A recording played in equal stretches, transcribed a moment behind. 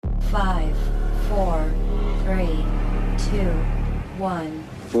5, 4, 3, 2, 1.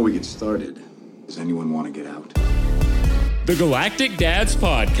 Before we get started, does anyone want to get out? The Galactic Dads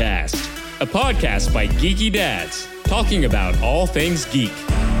Podcast, a podcast by geeky dads, talking about all things geek.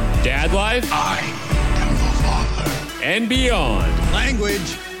 Dad life, I am the father. and beyond.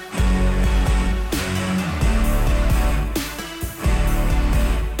 Language.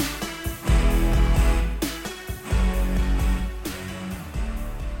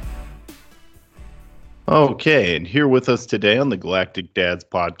 Okay, and here with us today on the Galactic Dads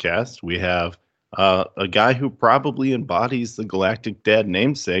podcast, we have a guy who probably embodies the Galactic Dad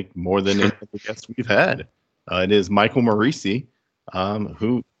namesake more than any other guest we've had. It is Michael Morisi,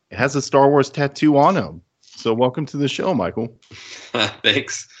 who has a Star Wars tattoo on him. So welcome to the show, Michael.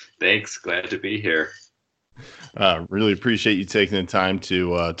 Thanks. Glad to be here. Really appreciate you taking the time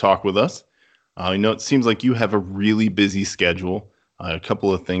to talk with us. I know it seems like you have a really busy schedule. A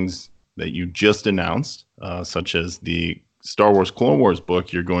couple of things that you just announced, such as the Star Wars Clone Wars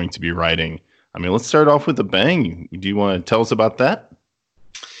book you're going to be writing. I mean, let's start off with a bang. Do you want to tell us about that?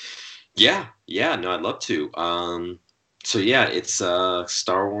 Yeah, no, I'd love to. It's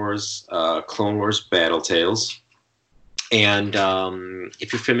Star Wars Clone Wars Battle Tales. And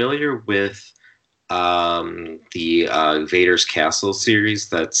if you're familiar with the Vader's Castle series,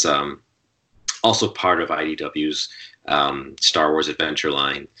 that's also part of IDW's Star Wars Adventure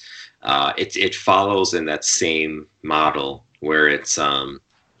line. It follows in that same model where it's 5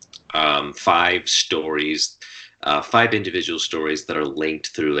 stories, 5 individual stories that are linked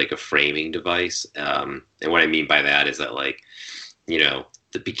through like a framing device. And what I mean by that is that, like, you know,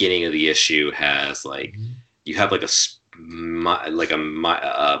 the beginning of the issue has like, you have like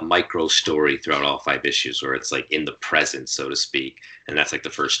a micro story throughout all 5 issues where it's like in the present, so to speak. And that's like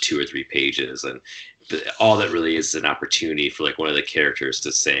the first 2 or 3 pages. And all that really is an opportunity for like one of the characters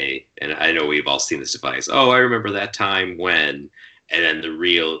to say, and I know we've all seen this device, oh, I remember that time when, and then the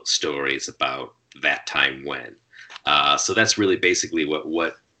real story is about that time when. So that's really basically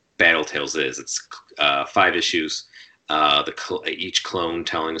what Battle Tales is. It's 5 issues, each clone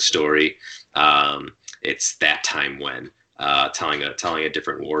telling a story. It's that time when, telling a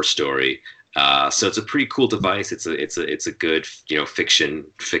different war story. So it's a pretty cool device. It's a good, you know, fiction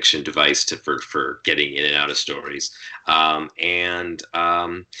device for getting in and out of stories.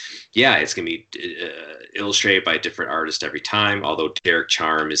 It's gonna be illustrated by a different artist every time. Although Derek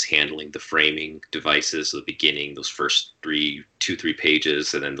Charm is handling the framing devices, so the beginning, those first 3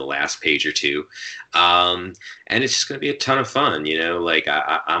 pages, and then the last page or 2. And it's just gonna be a ton of fun. You know, like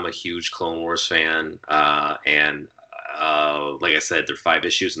I'm a huge Clone Wars fan, and like I said, there are 5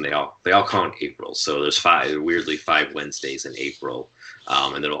 issues, and they all come out in April. So there's 5 Wednesdays in April,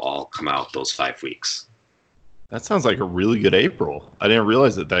 and it'll all come out those 5 weeks. That sounds like a really good April. I didn't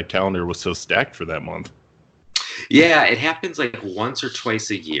realize that calendar was so stacked for that month. Yeah, it happens like once or twice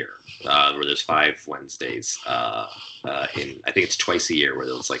a year, where there's 5 Wednesdays. I think it's twice a year where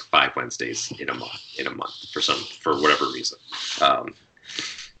there's like 5 Wednesdays in a month for whatever reason.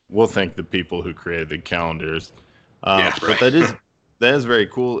 We'll thank the people who created the calendars. Yeah, right. But that is very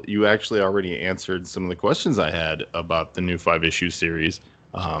cool. You actually already answered some of the questions I had about the new 5-issue series.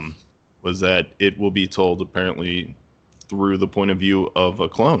 Was that it will be told apparently through the point of view of a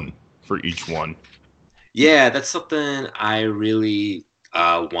clone for each one. Yeah, that's something I really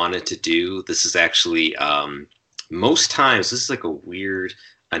wanted to do. This is actually most times this is like a weird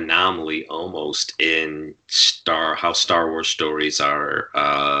anomaly almost in how Star Wars stories are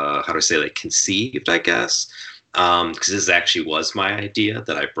conceived, I guess. Because this actually was my idea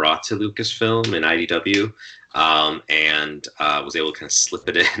that I brought to Lucasfilm and IDW, and was able to kind of slip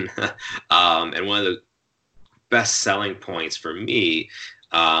it in. And one of the best selling points for me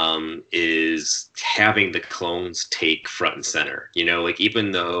is having the clones take front and center. You know, like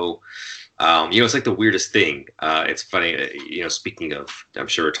even though, it's like the weirdest thing. It's funny, speaking of, I'm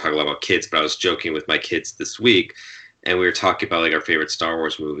sure we're talking a lot about kids, but I was joking with my kids this week. And we were talking about like our favorite Star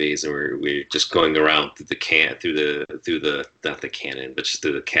Wars movies, and we're just going around through the not the canon, but just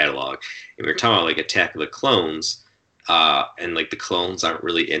through the catalog. And we were talking about like Attack of the Clones, and like the clones aren't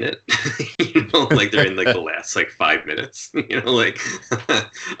really in it, like they're in like the last like 5 minutes, like.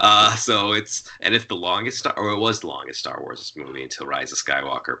 So it's the longest it was the longest Star Wars movie until Rise of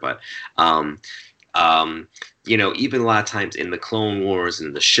Skywalker, but. Even a lot of times in the Clone Wars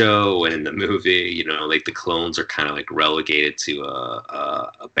and the show and in the movie, like the clones are kind of like relegated to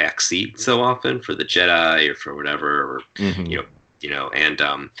a back seat so often for the Jedi or for whatever, or, and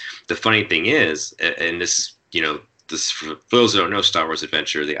the funny thing is, and this is, for those who don't know Star Wars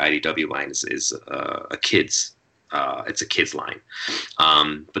Adventure, the IDW line is a kid's it's a kids line.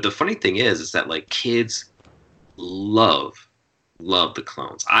 But the funny thing is that like kids love the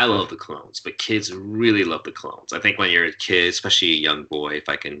clones. I love the clones, but kids really love the clones. I think when you're a kid, especially a young boy, if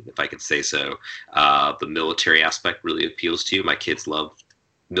I can say so, the military aspect really appeals to you. My kids love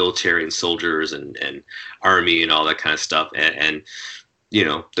military and soldiers and army and all that kind of stuff. And you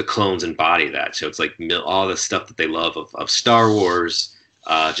know, the clones embody that. So it's like all the stuff that they love of Star Wars,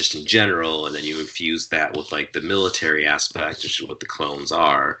 just in general, and then you infuse that with like the military aspect, which is what the clones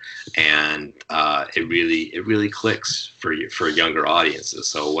are, and it really clicks for younger audiences.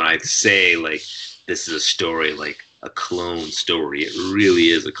 So when I say like this is a story like a clone story, it really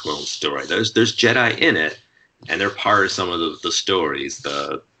is a clone story. There's Jedi in it, and they're part of some of the stories.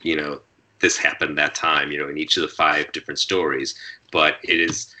 You know, this happened that time, you know, in each of the 5 different stories, but it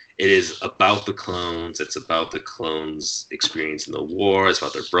is about the clones. It's about the clones' experience in the war. It's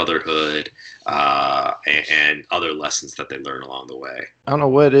about their brotherhood and other lessons that they learn along the way. I don't know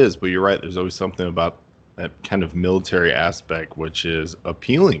what it is, but you're right. There's always something about that kind of military aspect which is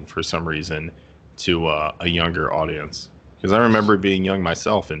appealing for some reason to a younger audience. Because I remember being young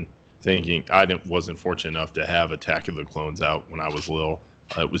myself and thinking wasn't fortunate enough to have Attack of the Clones out when I was little.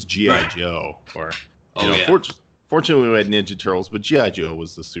 It was G.I. Joe, or fortunately we had Ninja Turtles, but G.I. Joe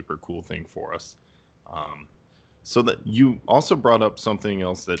was the super cool thing for us. So that you also brought up something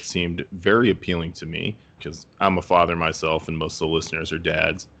else that seemed very appealing to me, because I'm a father myself and most of the listeners are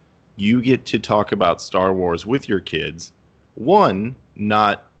dads. You get to talk about Star Wars with your kids. One,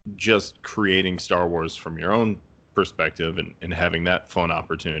 not just creating Star Wars from your own perspective and having that fun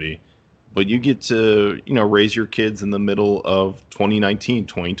opportunity, but you get to, you know, raise your kids in the middle of 2019,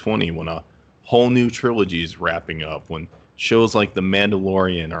 2020, when a whole new trilogy is wrapping up, when shows like The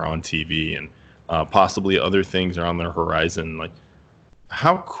Mandalorian are on TV and possibly other things are on their horizon. Like,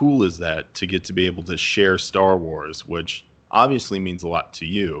 how cool is that to get to be able to share Star Wars, which obviously means a lot to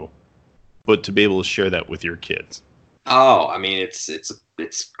you, but to be able to share that with your kids? Oh, I mean,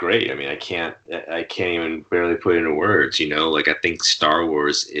 it's great. I mean, I can't even barely put it into words, you know, like I think Star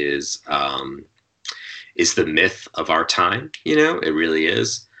Wars is the myth of our time, you know, it really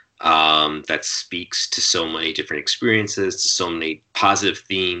is. That speaks to so many different experiences, to so many positive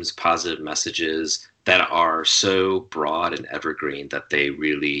themes, positive messages that are so broad and evergreen that they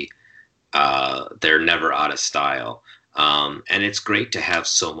really, they're never out of style. And it's great to have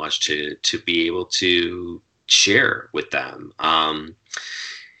so much to be able to share with them.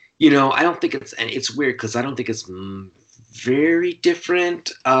 You know, I don't think it's weird because I don't think it's very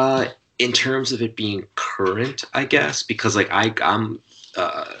different in terms of it being current, I guess, because like I'm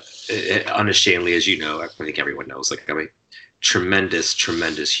unashamedly, as you know, I think everyone knows, like I'm a tremendous,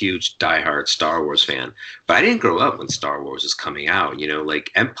 huge diehard Star Wars fan, but I didn't grow up when Star Wars was coming out, you know,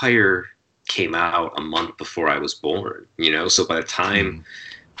 like Empire came out a month before I was born, you know, so by the time,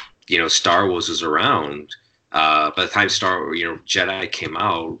 you know, Star Wars was around, by the time Jedi came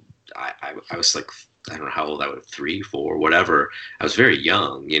out, I was like, I don't know how old I was, 3, 4, whatever. I was very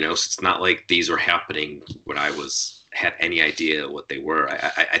young, you know, so it's not like these were happening when I had any idea what they were.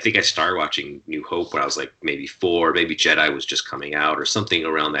 I think I started watching New Hope when I was like maybe 4, maybe Jedi was just coming out or something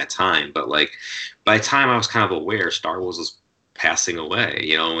around that time. But like by the time I was kind of aware, Star Wars was passing away,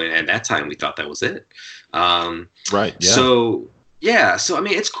 you know, and at that time we thought that was it. Right. Yeah. So yeah. So, I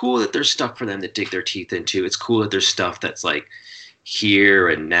mean, it's cool that there's stuff for them to dig their teeth into. It's cool that there's stuff that's like here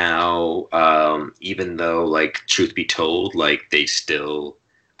and now, even though, like, truth be told, like, they still,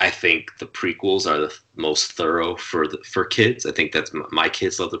 I think the prequels are the most thorough for kids. I think that's my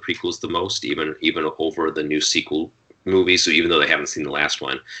kids love the prequels the most, even over the new sequel movies. So even though they haven't seen the last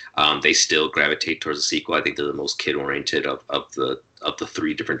one, they still gravitate towards the sequel. I think they're the most kid oriented of the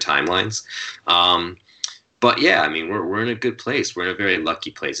 3 different timelines. But yeah, I mean, we're in a good place. We're in a very lucky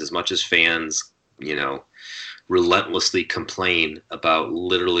place. As much as fans, you know, relentlessly complain about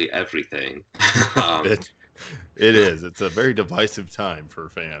literally everything. It is. It's a very divisive time for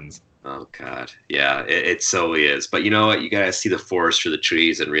fans. Oh God, yeah, it solely is. But you know what? You gotta see the forest for the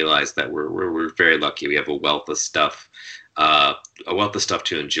trees and realize that we're very lucky. We have a wealth of stuff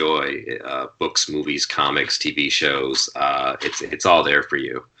to enjoy. Books, movies, comics, TV shows. It's all there for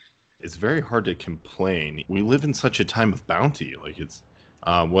you. It's very hard to complain. We live in such a time of bounty. Like it's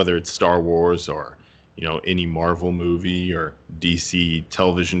whether it's Star Wars or, you know, any Marvel movie or DC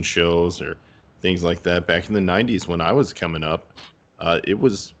television shows or things like that. Back in the 90s when I was coming up, it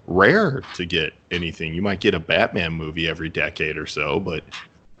was rare to get anything. You might get a Batman movie every decade or so, but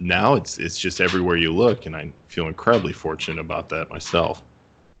now it's just everywhere you look, and I feel incredibly fortunate about that myself.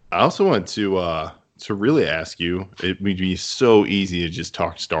 I also want to really ask you, it would be so easy to just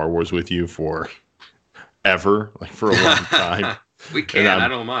talk Star Wars with you for ever, like for a long time. We can. I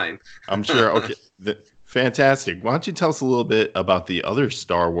don't mind. I'm sure. Okay. Fantastic. Why don't you tell us a little bit about the other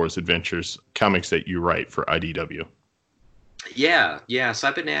Star Wars Adventures comics that you write for IDW? Yeah. So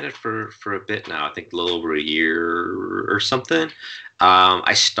I've been at it for a bit now. I think a little over a year or something.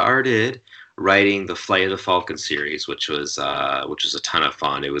 I started writing the Flight of the Falcon series, which was a ton of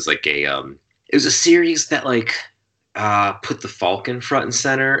fun. It was like it was a series that like put the Falcon front and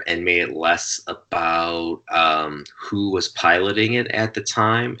center and made it less about who was piloting it at the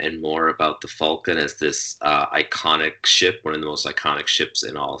time and more about the Falcon as this iconic ship, one of the most iconic ships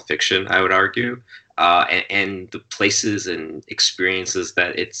in all fiction, I would argue. And the places and experiences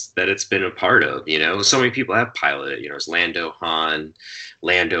that it's been a part of, you know, so many people have piloted, you know, it's Lando, Han,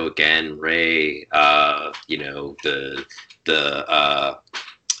 Lando again, Rey, you know,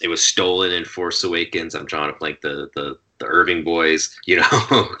 it was stolen in Force Awakens. I'm drawing up like the Irving boys, you know,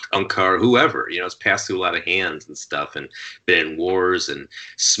 Unkar, whoever, you know, it's passed through a lot of hands and stuff and been in wars and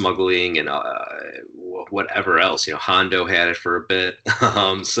smuggling and whatever else, you know, Hondo had it for a bit.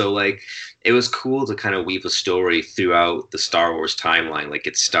 So like, it was cool to kind of weave a story throughout the Star Wars timeline. Like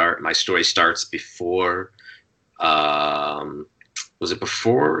my story starts before, was it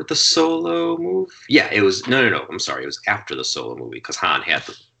before the Solo movie? Yeah, it was, no, I'm sorry. It was after the Solo movie because Han had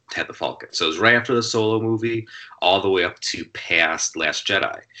the Falcon. So it was right after the Solo movie, all the way up to past Last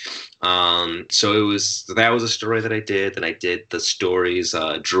Jedi. So that was a story that I did. Then I did the stories,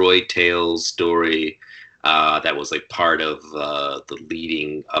 Droid Tales story, that was like part of the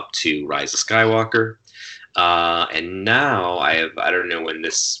leading up to Rise of Skywalker. And now I don't know when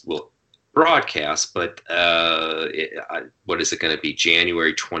this will broadcast, but what is it going to be?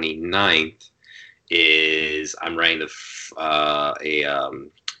 January 29th I'm writing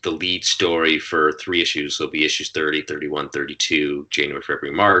the lead story for 3 issues. So it'll be issues 30, 31, 32, January,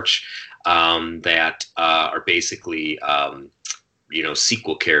 February, March, that are basically, you know,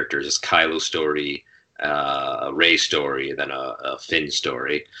 sequel characters. It's Kylo story, a Rey story, and then a Finn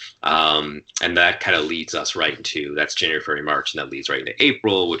story. And that kind of leads us right into, that's January, February, March, and that leads right into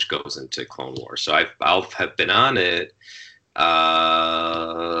April, which goes into Clone Wars. So I'll have been on it,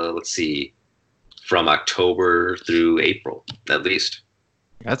 let's see, from October through April, at least.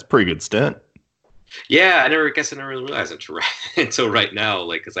 That's a pretty good stint. Yeah, I never really realized until right now,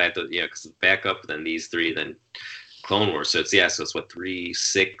 like, because I had to, you know, because back up, then these 3, then Clone Wars. So it's what, 3,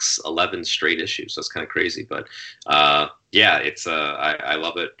 6, 11 straight issues. So it's kind of crazy, but yeah, it's I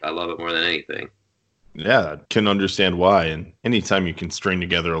love it. I love it more than anything. Yeah, I can understand why. And anytime you can string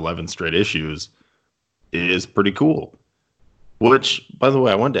together 11 straight issues, it is pretty cool. Which, by the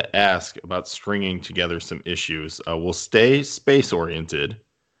way, I wanted to ask about stringing together some issues. We'll stay space oriented.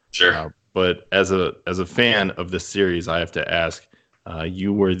 Sure. But as a fan of this series, I have to ask,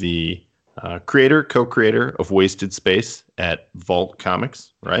 you were the co-creator of Wasted Space at Vault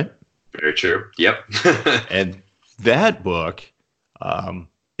Comics, right? Very true. Yep. And that book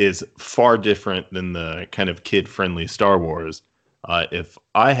is far different than the kind of kid-friendly Star Wars. If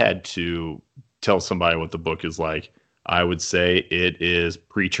I had to tell somebody what the book is like, I would say it is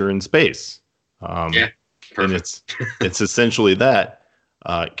Preacher in Space. Yeah, perfect. And it's essentially that,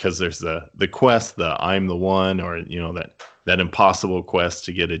 because there's the quest, the I'm the one, or, you know, that impossible quest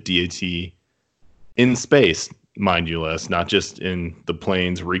to get a deity in space, mind you, Les, not just in the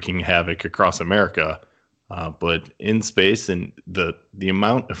planes wreaking havoc across America, but in space. And the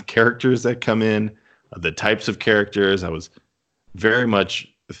amount of characters that come in, the types of characters, I was very much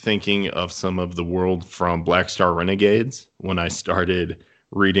thinking of some of the world from Black Star Renegades when I started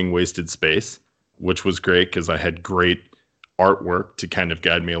reading Wasted Space, which was great because I had great artwork to kind of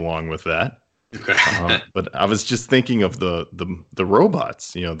guide me along with that. But I was just thinking of the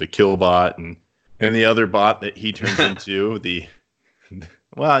robots, you know, the Killbot and the other bot that he turns into,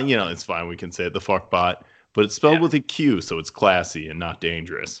 well, you know, it's fine, we can say it, the Fuckbot, but it's spelled with a Q, so it's classy and not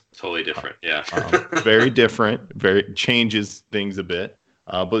dangerous. Totally different, yeah. Very different, changes things a bit.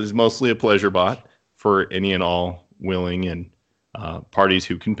 But it's mostly a pleasure bot for any and all willing and parties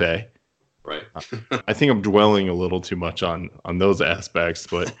who can pay. Right. I think I'm dwelling a little too much on those aspects,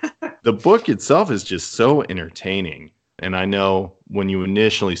 but the book itself is just so entertaining. And I know when you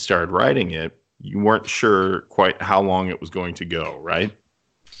initially started writing it, you weren't sure quite how long it was going to go, right?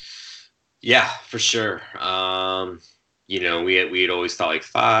 Yeah, for sure. You know, we had always thought like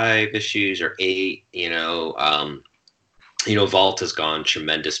 5 issues or 8, you know, Vault has gone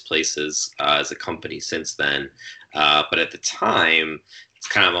tremendous places as a company since then. But at the time, it's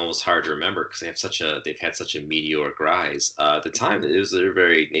kind of almost hard to remember because they've had such a meteoric rise. At the time, it was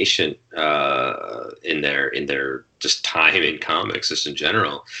very nascent in their just time in comics, just in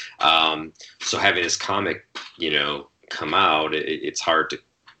general. So having this comic, come out, it's hard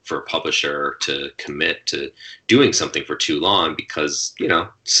for a publisher to commit to doing something for too long because,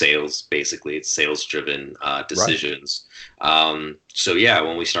 sales, basically, it's sales-driven decisions. Right. So yeah,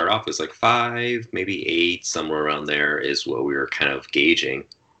 when we start off, it's like 5, maybe 8, somewhere around there is what we were kind of gauging.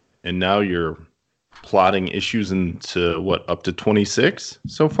 And now you're plotting issues into what, up to 26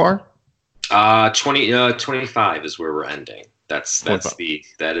 so far? 25 is where we're ending. That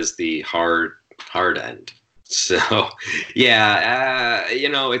is the hard end. So yeah,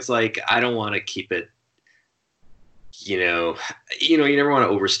 it's like, I don't want to keep it, you never want to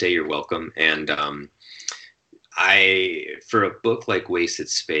overstay your welcome. And for a book like Wasted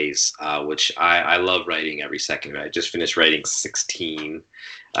Space, which I love writing every second. I just finished writing 16,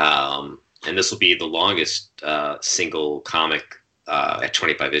 and this will be the longest single comic at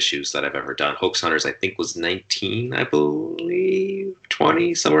 25 issues that I've ever done. Hoax Hunters, I think, was 19, I believe,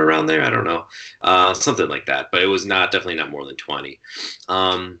 20, somewhere around there. I don't know, something like that. But it was definitely not more than 20.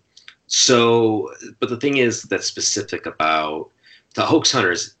 But the thing is that's specific about the Hoax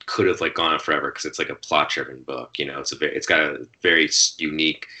Hunters could have gone on forever because it's like a plot-driven book. It's got a very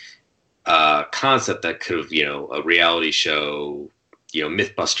unique concept that could have, a reality show.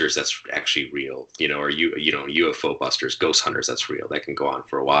 Mythbusters, that's actually real, or UFO busters, ghost hunters, that's real. That can go on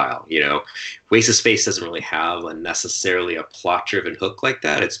for a while, Wasted Space doesn't really have necessarily a plot-driven hook like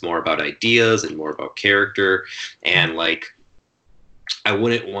that. It's more about ideas and more about character. And I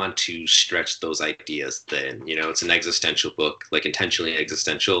wouldn't want to stretch those ideas thin. It's an existential book, intentionally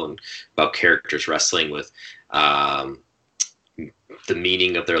existential, and about characters wrestling with the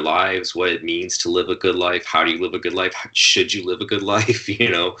meaning of their lives, what it means to live a good life. How do you live a good life? Should you live a good life?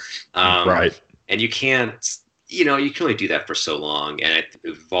 Right. And you can't, you can only do that for so long. And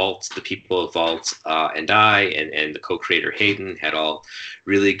the people of Vault and I and the co-creator Hayden had all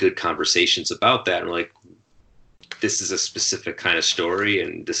really good conversations about that. And we're like, this is a specific kind of story,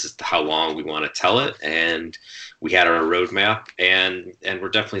 and this is how long we want to tell it. And we had our roadmap, and we're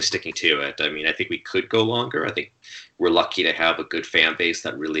definitely sticking to it. I mean, I think we could go longer. I think we're lucky to have a good fan base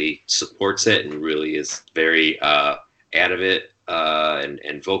that really supports it and really is very adamant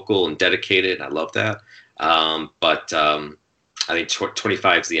and vocal and dedicated. And I love that. But I think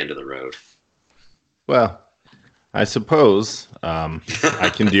 25 is the end of the road. Well, I suppose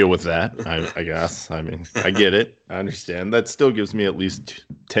I can deal with that, I guess. I mean, I get it. I understand. That still gives me at least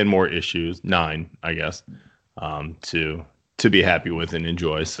 10 more issues, 9, I guess, to be happy with and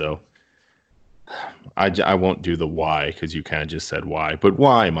enjoy. So I won't do the why because you kind of just said why. But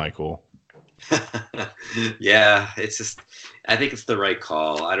why, Michael? Yeah, it's just, I think it's the right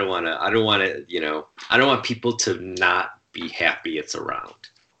call. I don't want people to not be happy it's around,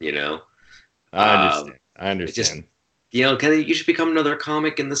 I understand. Just, you should become another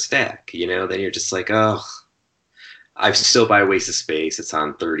comic in the stack, then you're just like, oh, I still buy Wasted Space. It's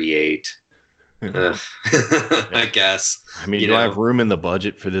on 38. I guess. I mean, do I have room in the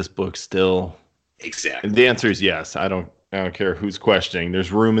budget for this book still? Exactly. And the answer is yes. I don't care who's questioning.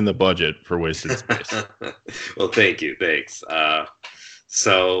 There's room in the budget for Wasted Space. Well, thank you. Thanks. But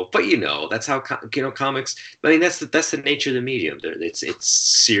that's how comics. I mean, that's the nature of the medium. It's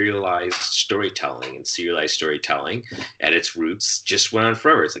serialized storytelling, and serialized storytelling at its roots just went on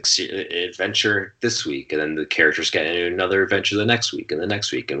forever. It's like adventure this week, and then the characters get into another adventure the next week, and the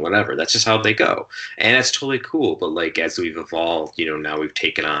next week, and whatever. That's just how they go, and that's totally cool. But as we've evolved, now we've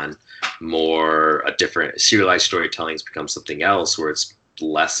taken on more a different serialized storytelling has become something else where it's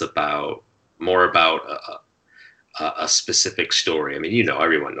more about a specific story. I mean,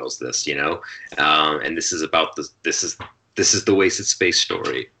 everyone knows this, and this is about this is the Wasted Space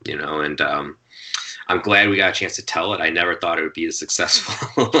story, and I'm glad we got a chance to tell it. I never thought it would be as successful.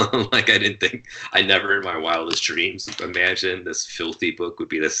 I never in my wildest dreams imagined this filthy book would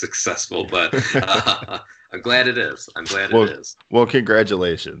be this successful, but I'm glad it is. It is. Well,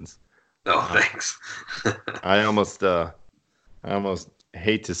 congratulations. Oh, thanks. I almost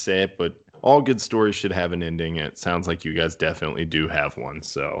hate to say it, but all good stories should have an ending. It sounds like you guys definitely do have one.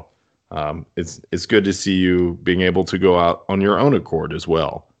 So it's good to see you being able to go out on your own accord as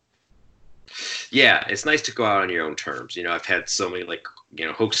well. Yeah, it's nice to go out on your own terms. I've had so many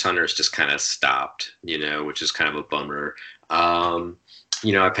Hoax Hunters just kind of stopped, which is kind of a bummer. I've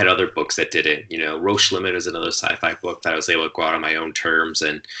had other books that did it. Roche Limit is another sci-fi book that I was able to go out on my own terms,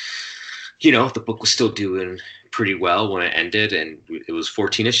 and the book was still doing pretty well when it ended, and it was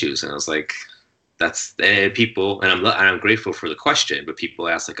 14 issues, and I was like, people, and I'm grateful for the question, but people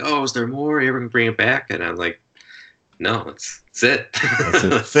ask oh, is there more? Are you ever gonna bring it back? And I'm like, no, it's it. That's it.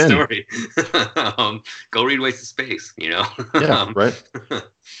 That's the story. Go read Waste of Space. Yeah, right.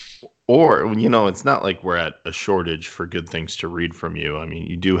 Or, it's not like we're at a shortage for good things to read from you. I mean,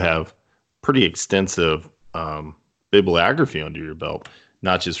 you do have pretty extensive bibliography under your belt,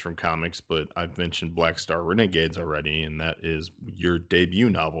 not just from comics, but I've mentioned Black Star Renegades already, and that is your debut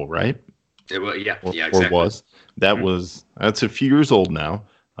novel, right? Yeah, exactly. Or was. That's a few years old now.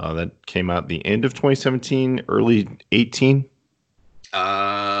 That came out the end of 2017, early 18?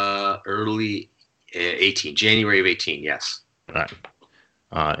 Early 18, January of 18, yes. All right.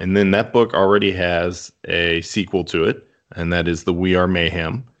 And then that book already has a sequel to it, and that is the We Are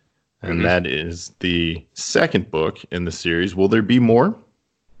Mayhem. And that is the second book in the series. Will there be more?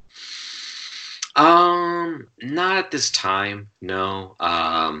 Not at this time, no.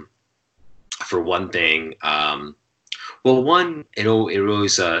 For one thing, it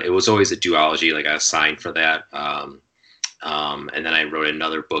was always a duology, like I was signed for that. And then I wrote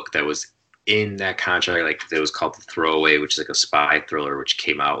another book that was in that contract, like it was called The Throwaway, which is like a spy thriller, which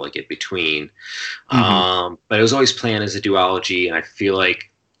came out like in between. But it was always planned as a duology, and I feel like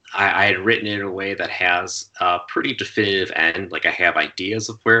I had written it in a way that has a pretty definitive end. Like I have ideas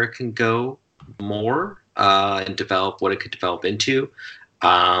of where it can go more and develop what it could develop into.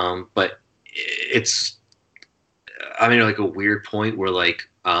 But I'm in like a weird point where like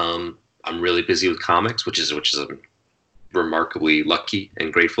I'm really busy with comics, which is I'm remarkably lucky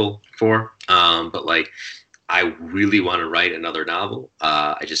and grateful for. But like I really want to write another novel.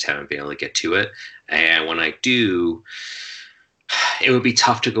 I just haven't been able to get to it. And when I do, it would be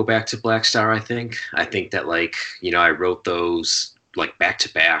tough to go back to Black Star. I think that like, I wrote those like back to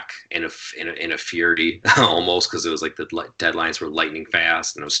back in a fury almost, because it was like the deadlines were lightning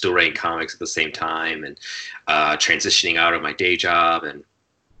fast, and I was still writing comics at the same time, and transitioning out of my day job, and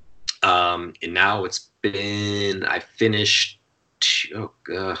now I finished 2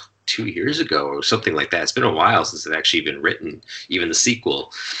 years ago or something like that. It's been a while since it's actually been written, even the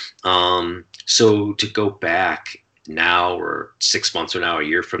sequel. So to go back now, or 6 months or now, a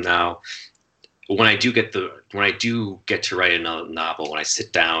year from now, when I do get to write another novel, when I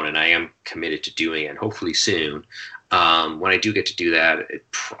sit down and I am committed to doing it, and hopefully soon, when I do get to do that,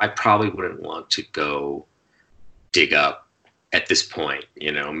 I probably wouldn't want to go dig up at this point.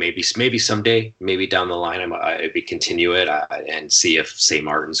 Maybe someday, maybe down the line, I'd continue it and see if St.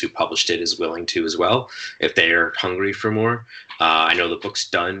 Martin's, who published it, is willing to as well, if they're hungry for more. I know the book's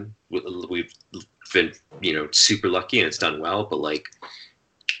done. We've been super lucky and it's done well, but like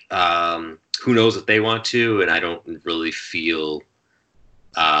who knows if they want to, and I don't really feel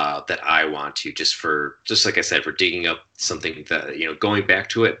that I want to, just like I said, for digging up something that going back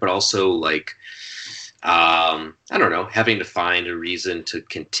to it, but also like I don't know, having to find a reason to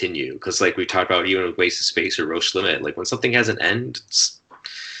continue, because like we talked about, even with Waste of Space or Roche Limit, like when something has an end, it's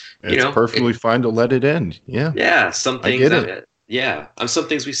perfectly fine to let it end. Some things, I get it. Some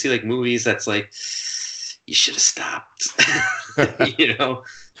things we see, like movies, that's like, you should have stopped.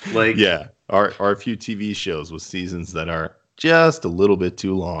 Like, are a few TV shows with seasons that are just a little bit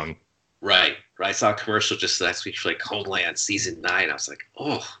too long. Right. I saw a commercial just last week for like Homeland season 9. I was like,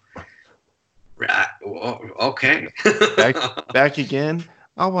 okay. back again.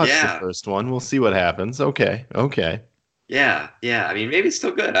 I'll watch the first one. We'll see what happens. Okay. Yeah. I mean, maybe it's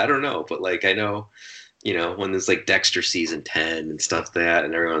still good. I don't know, but like I know, when there's like Dexter season 10 and stuff like that,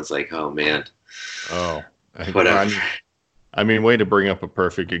 and everyone's like, oh man. Oh, whatever. I mean, way to bring up a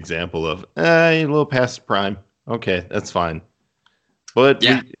perfect example of a little past prime. Okay, that's fine. But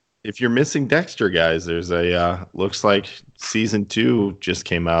if you're missing Dexter, guys, there's looks like season 2 just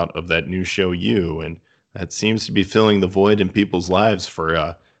came out of that new show You, and that seems to be filling the void in people's lives for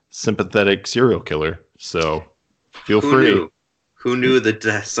a sympathetic serial killer. So feel free. Who knew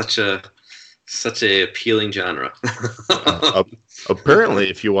that such a appealing genre? Apparently,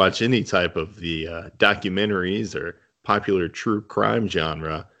 if you watch any type of the documentaries or popular true crime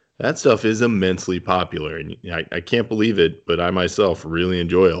genre, that stuff is immensely popular, and I can't believe it, but I myself really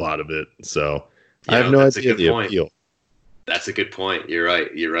enjoy a lot of it. So I have no idea the appeal. That's a good point. You're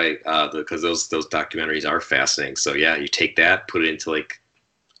right. Because those documentaries are fascinating. So yeah, you take that, put it into like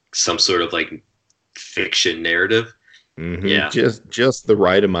some sort of like fiction narrative. Mm-hmm. Yeah, just the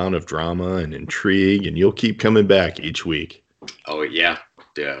right amount of drama and intrigue, and you'll keep coming back each week. Oh yeah.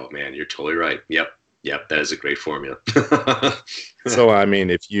 Oh man, you're totally right. Yep, that is a great formula. So I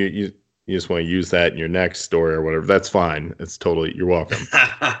mean, if you just want to use that in your next story or whatever, that's fine. It's totally, you're welcome.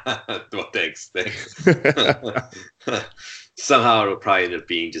 Well, thanks. somehow it'll probably end up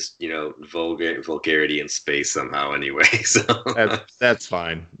being just, vulgarity in space somehow anyway. So that's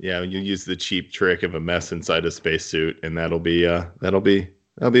fine. Yeah, you use the cheap trick of a mess inside a spacesuit, and that'll be the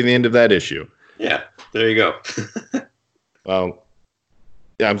end of that issue. Yeah, there you go. Well,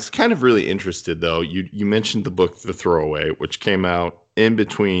 yeah, I'm kind of really interested though. You mentioned the book The Throwaway, which came out in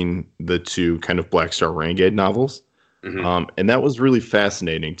between the two kind of Black Star Renegade novels. Mm-hmm. And that was really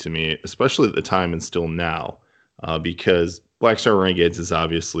fascinating to me, especially at the time and still now, because Black Star Renegades is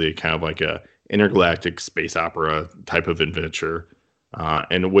obviously kind of like a intergalactic space opera type of adventure.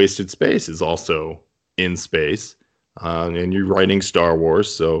 And Wasted Space is also in space. And you're writing Star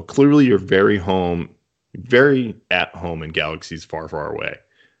Wars, so clearly you're very at home in galaxies far, far away.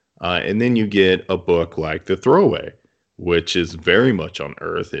 And then you get a book like The Throwaway, which is very much on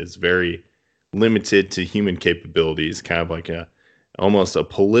Earth, is very limited to human capabilities, kind of like almost a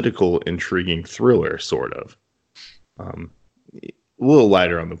political, intriguing thriller, sort of. A little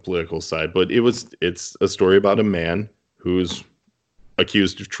lighter on the political side, but it's a story about a man who's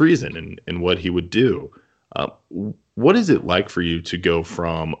accused of treason and what he would do. What is it like for you to go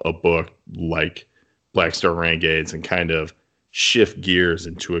from a book like Black Star Renegades and kind of shift gears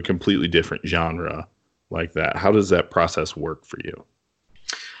into a completely different genre like that? How does that process work for you?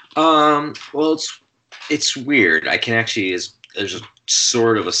 Well, it's weird. I can actually, there's a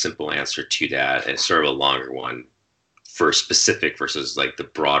sort of a simple answer to that, and sort of a longer one for specific versus like the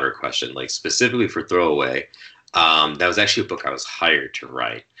broader question. Like specifically for Throwaway, that was actually a book I was hired to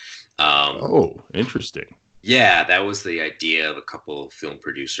write. Oh, interesting. Yeah, that was the idea of a couple of film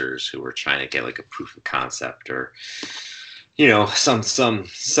producers who were trying to get like a proof of concept or,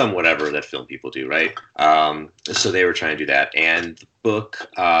 some whatever that film people do, right? So they were trying to do that, and the book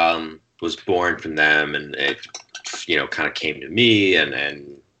was born from them, and it, kind of came to me,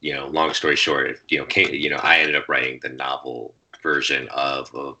 and long story short, I ended up writing the novel version of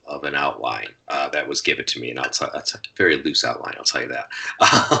an outline that was given to me, and that's a very loose outline, I'll tell you that.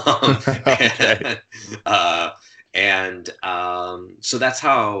 So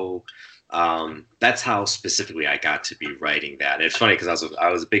that's how specifically I got to be writing that. And it's funny because I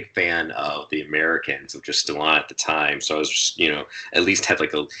was a big fan of The Americans, which was still on at the time. So I was just, at least had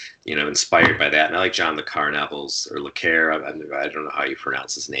like inspired by that. And I like John Le Carre novels, or Le Carre. I don't know how you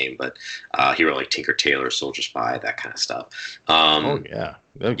pronounce his name, but he wrote like Tinker Tailor, Soldier Spy, that kind of stuff. Yeah.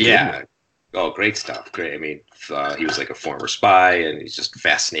 Yeah. Oh, great stuff. Great. I mean, he was like a former spy, and he's just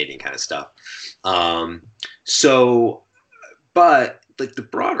fascinating kind of stuff. But like the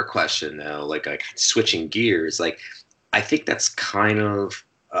broader question though, like switching gears, like I think that's kind of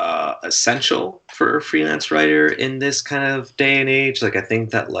essential for a freelance writer in this kind of day and age. Like I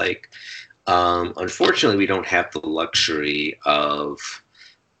think that unfortunately we don't have the luxury of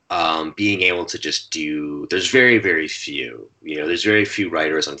being able to just there's very, very few, there's very few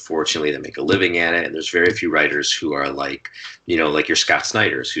writers, unfortunately, that make a living at it. And there's very few writers who are like your Scott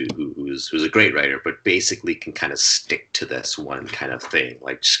Snyder's, who's a great writer, but basically can kind of stick to this one kind of thing.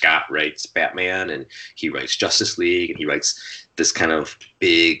 Like Scott writes Batman, and he writes Justice League, and he writes this kind of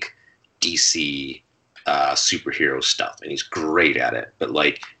big DC superhero stuff, and he's great at it. But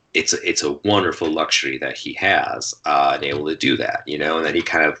like, it's a wonderful luxury that he has and able to do that, and then he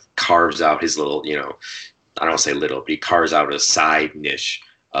kind of carves out his little, I don't want to say little, but he carves out a side niche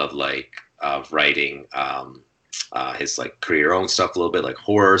of writing his like career own stuff, a little bit like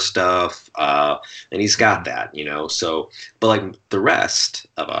horror stuff, and he's got that, so, but like the rest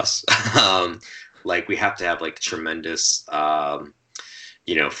of us, like we have to have like tremendous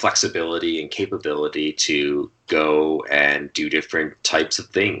flexibility and capability to go and do different types of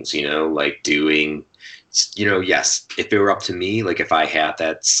things, like doing, yes, if it were up to me, like if I had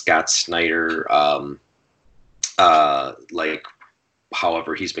that Scott Snyder, like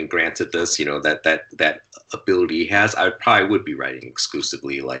however he's been granted this, that ability he has, I probably would be writing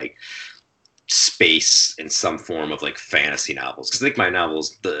exclusively like space in some form of like fantasy novels, because I think my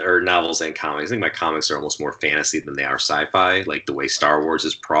novels and comics, I think my comics are almost more fantasy than they are sci-fi, like the way Star Wars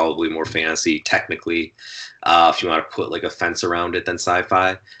is probably more fantasy technically, if you want to put like a fence around it, than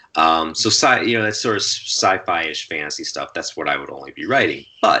sci-fi. So that sort of sci-fi-ish fantasy stuff, that's what I would only be writing.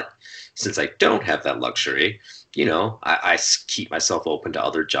 But since I don't have that luxury, I keep myself open to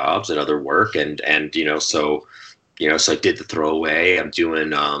other jobs and other work, and so I did The Throwaway. I'm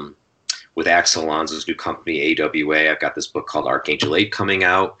doing with Axel Alonso's new company, AWA, I've got this book called Archangel 8 coming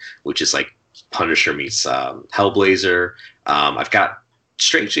out, which is like Punisher meets Hellblazer. I've got,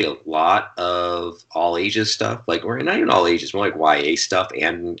 strangely, a lot of all ages stuff, or not even all ages, more like YA stuff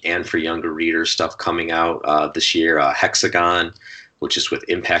and for younger readers stuff coming out this year. Hexagon, which is with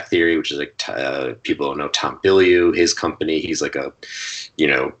Impact Theory, which is like people don't know Tom Bilyeu, his company. He's like a,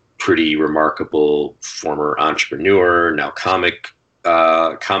 pretty remarkable former entrepreneur, now comic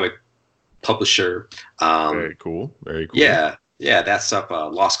publisher. Very cool. Very cool. Yeah. Yeah, that stuff,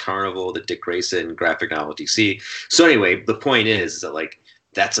 Lost Carnival, the Dick Grayson graphic novel DC. So anyway, the point is that like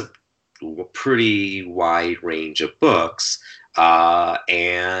that's a pretty wide range of books,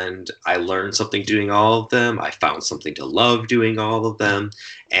 and I learned something doing all of them. I found something to love doing all of them,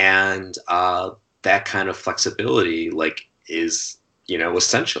 and that kind of flexibility like is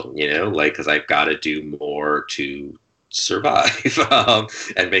essential. Like because I've got to do more to survive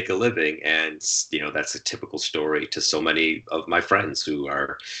and make a living, and that's a typical story to so many of my friends who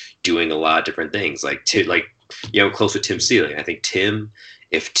are doing a lot of different things, close with Tim Seeley. I think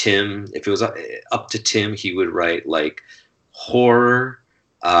if it was up to Tim, he would write like horror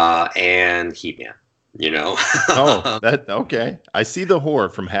and He-Man. Oh, that okay. I see the horror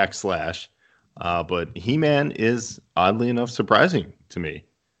from Hack Slash, but He-Man is oddly enough surprising to me.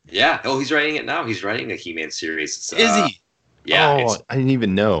 Yeah. Oh, he's writing it now. He's writing a He-Man series. Is he? Yeah. Oh, I didn't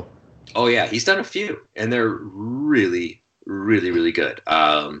even know. Oh, yeah. He's done a few, and they're really, really, really good.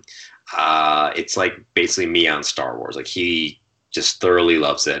 It's like basically me on Star Wars. Like he just thoroughly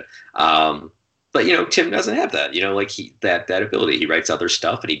loves it. But Tim doesn't have that. That ability. He writes other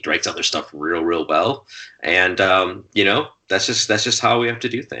stuff, and he writes other stuff real, real well. And that's just how we have to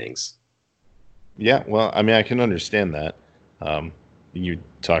do things. Yeah. Well, I mean, I can understand that. You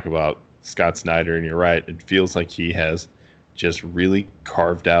talk about Scott Snyder, and you're right. It feels like he has just really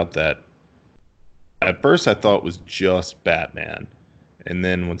carved out that. At first, I thought it was just Batman. And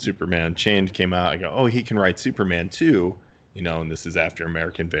then when Superman Unchained came out, I go, oh, he can write Superman too. And this is after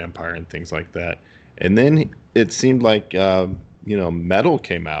American Vampire and things like that. And then it seemed like, Metal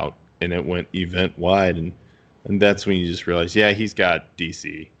came out, and it went event-wide. And that's when you just realize, yeah, he's got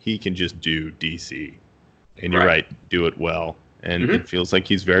DC. He can just do DC. And you're right, do it well. And it feels like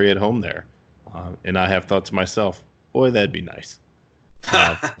he's very at home there. And I have thought to myself, boy, that'd be nice.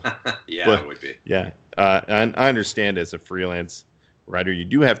 It would be. Yeah. And I understand as a freelance writer, you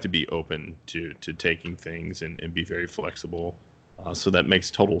do have to be open to taking things and be very flexible. So that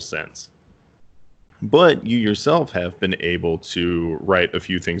makes total sense. But you yourself have been able to write a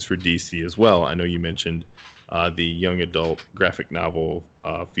few things for DC as well. I know you mentioned the young adult graphic novel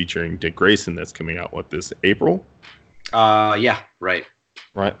featuring Dick Grayson that's coming out, this April? Yeah, right.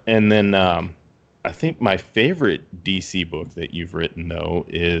 Right. And then I think my favorite DC book that you've written, though,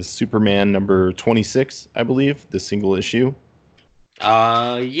 is Superman number 26, I believe, the single issue.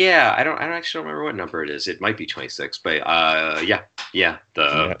 Yeah, I don't actually remember what number it is. It might be 26, but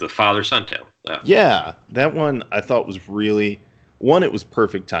the father-son tale. Yeah, that one I thought was really it was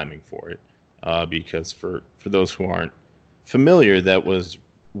perfect timing for it, because for those who aren't familiar, that was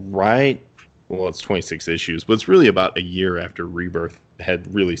right. Well, it's 26 issues, but it's really about a year after Rebirth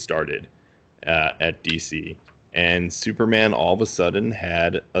had really started at DC, and Superman all of a sudden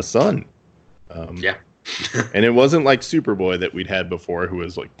had a son. And it wasn't like Superboy that we'd had before, who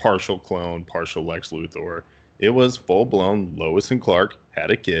was like partial clone, partial Lex Luthor. It was full-blown Lois and Clark had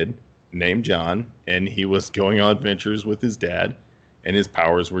a kid named John, and he was going on adventures with his dad, and his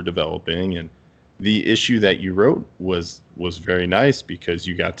powers were developing. And the issue that you wrote was very nice, because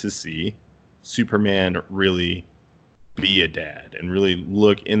you got to see Superman really be a dad and really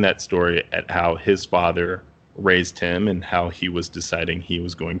look in that story at how his father raised him and how he was deciding he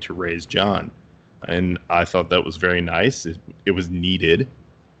was going to raise John. And I thought that was very nice. It was needed,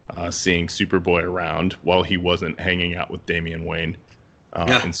 seeing Superboy around while he wasn't hanging out with Damian Wayne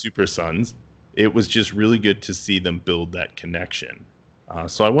and Super Sons. It was just really good to see them build that connection.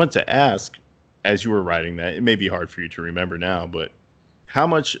 So I want to ask, as you were writing that, it may be hard for you to remember now, but how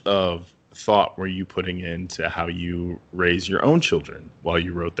much of thought were you putting into how you raise your own children while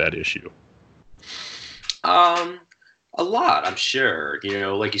you wrote that issue? A lot, I'm sure.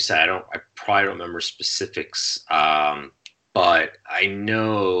 Like you said, I probably don't remember specifics, but I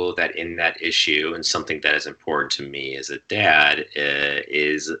know that in that issue, and something that is important to me as a dad,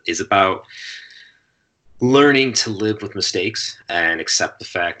 is about learning to live with mistakes and accept the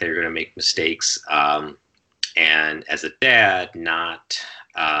fact that you're going to make mistakes. And as a dad, not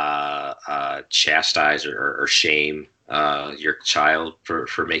chastise or shame your child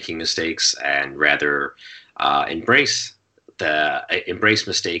for making mistakes, and rather embrace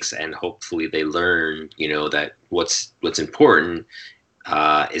mistakes, and hopefully they learn, that what's important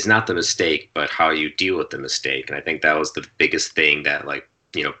is not the mistake, but how you deal with the mistake. And I think that was the biggest thing that,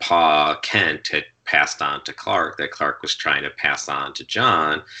 Pa Kent had passed on to Clark, that Clark was trying to pass on to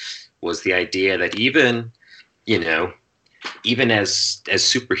John, was the idea that even, even as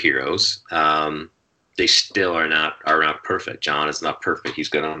superheroes, they still are not perfect. John is not perfect. He's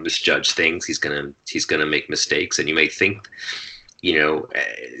going to misjudge things. He's going to make mistakes. And you may think,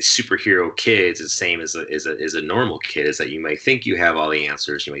 superhero kids is the same as a normal kid, is that you may think you have all the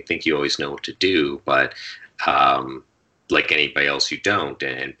answers. You may think you always know what to do, but like anybody else, you don't.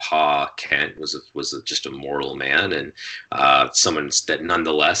 And Pa Kent was just a mortal man, and someone that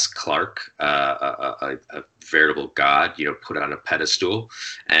nonetheless Clark, a veritable god, put on a pedestal,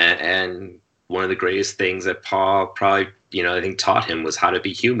 and one of the greatest things that Pa probably, I think taught him was how to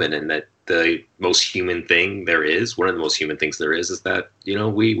be human, and that the most human thing there is, one of the most human things there is that,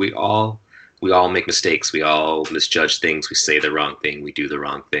 we all make mistakes. We all misjudge things. We say the wrong thing. We do the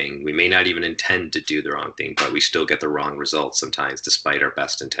wrong thing. We may not even intend to do the wrong thing, but we still get the wrong results sometimes, despite our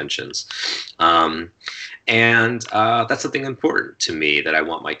best intentions. And that's something important to me that I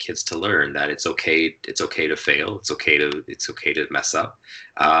want my kids to learn, that it's okay. It's okay to fail. It's okay to mess up.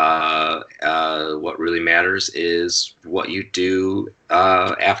 What really matters is what you do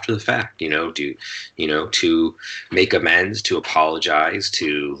after the fact. To make amends, to apologize,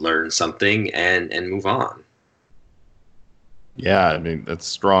 to learn something, and move on. Yeah, I mean, that's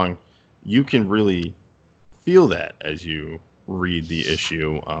strong. You can really feel that as you read the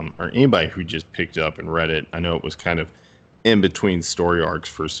issue, or anybody who just picked up and read it. I know it was kind of in between story arcs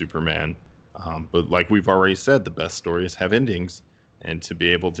for Superman, but like we've already said, the best stories have endings, and to be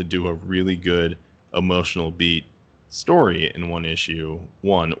able to do a really good emotional beat story in one issue,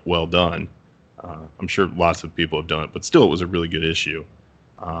 well done. I'm sure lots of people have done it, but still, it was a really good issue.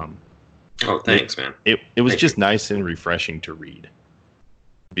 Thanks, man. It was just nice and refreshing to read,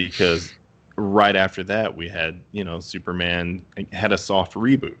 because right after that, we had, Superman had a soft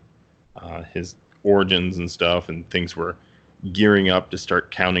reboot. His origins and stuff, and things were gearing up to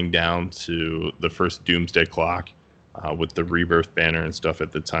start counting down to the first Doomsday Clock with the Rebirth banner and stuff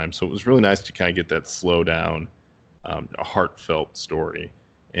at the time. So it was really nice to kind of get that slow down, a heartfelt story.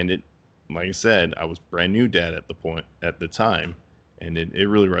 And it, like I said, I was brand new dad at the time, and it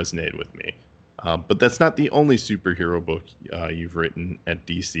really resonated with me. But that's not the only superhero book you've written at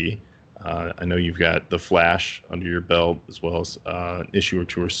DC. I know you've got The Flash under your belt, as well as an issue or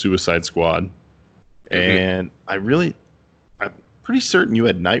two of Suicide Squad. Mm-hmm. And I'm pretty certain you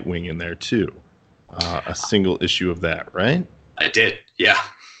had Nightwing in there too. A single issue of that, right? I did, yeah.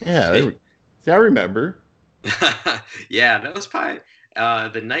 Yeah, see, I remember. Yeah, that was probably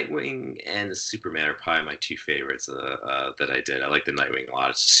the Nightwing and the Superman are probably my two favorites that I did. I like the Nightwing a lot.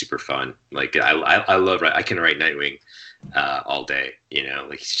 It's super fun. Like I love. I can write Nightwing all day.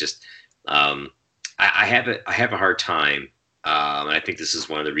 Like he's just. I have a hard time, and I think this is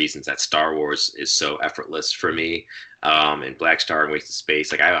one of the reasons that Star Wars is so effortless for me. And Black Star and Wasted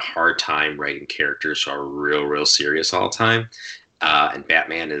Space, like I have a hard time writing characters who are real serious all the time. And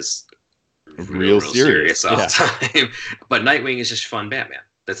Batman is real serious all the time. But Nightwing is just fun Batman.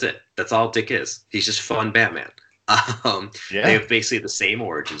 That's it. That's all Dick is. He's just fun Batman. They have basically the same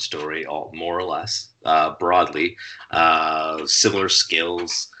origin story, more or less, broadly, similar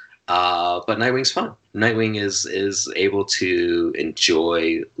skills. But Nightwing's fun. Nightwing is able to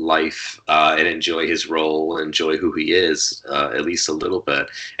enjoy life and enjoy his role and enjoy who he is at least a little bit,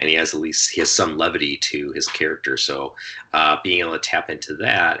 and he has some levity to his character. So being able to tap into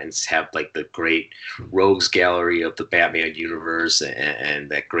that and have like the great rogues gallery of the Batman universe and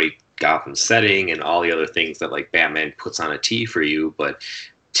that great Gotham setting and all the other things that like Batman puts on a tee for you, but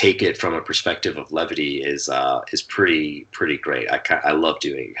take it from a perspective of levity is pretty great. I love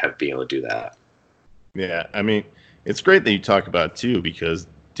being able to do that. Yeah, I mean, it's great that you talk about it too, because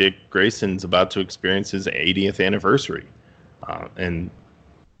Dick Grayson's about to experience his 80th anniversary, and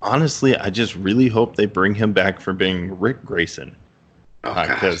honestly, I just really hope they bring him back for being Rick Grayson,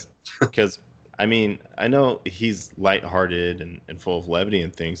 because I mean, I know he's lighthearted and full of levity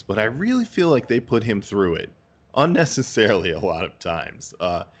and things, but I really feel like they put him through it unnecessarily a lot of times.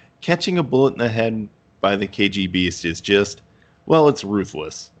 Catching a bullet in the head by the KG Beast is just, well, it's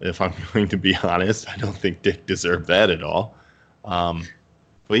ruthless, if I'm going to be honest. I don't think Dick deserved that at all.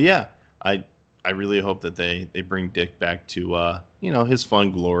 But yeah, I really hope that they bring Dick back to his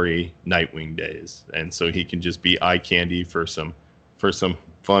fun glory Nightwing days, and so he can just be eye candy for some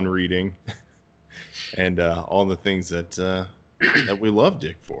fun reading and all the things that we love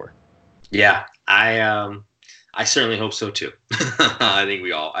Dick for. Yeah, I certainly hope so too. I think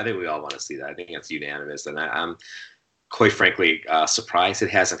we all want to see that. I think that's unanimous, and I'm quite frankly surprised it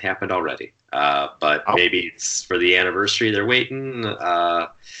hasn't happened already. But maybe it's for the anniversary they're waiting. I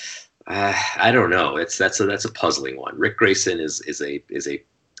don't know. That's a puzzling one. Rick Grayson is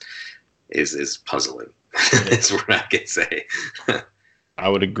puzzling. Is what I can say. I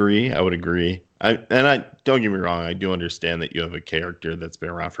would agree. I don't get me wrong. I do understand that you have a character that's been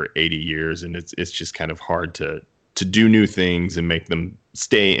around for 80 years, and it's just kind of hard to do new things and make them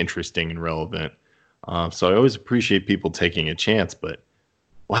stay interesting and relevant. So I always appreciate people taking a chance, but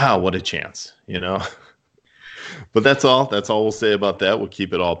wow, what a chance, you know? But that's all we'll say about that. We'll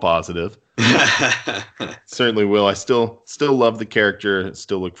keep it all positive. Certainly will. I still love the character,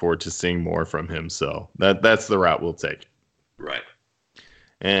 still look forward to seeing more from him. So that's the route we'll take. Right.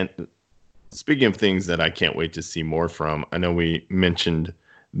 And speaking of things that I can't wait to see more from, I know we mentioned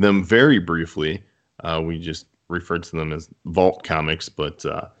them very briefly. We just referred to them as Vault Comics, but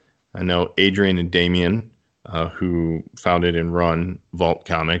I know Adrian and Damian, who founded and run Vault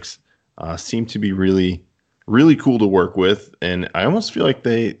Comics, seem to be really, really cool to work with. And I almost feel like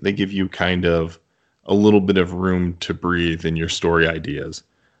they give you kind of a little bit of room to breathe in your story ideas.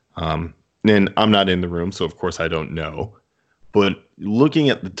 And I'm not in the room, so of course I don't know. But looking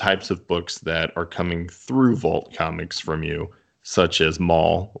at the types of books that are coming through Vault Comics from you, such as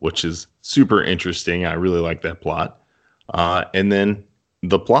Maul, which is super interesting. I really like that plot. And then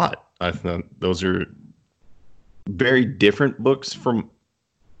The Plot. I thought those are very different books from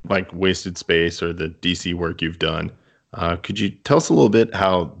like Wasted Space or the DC work you've done. Could you tell us a little bit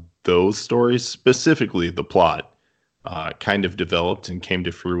how those stories, specifically The Plot, kind of developed and came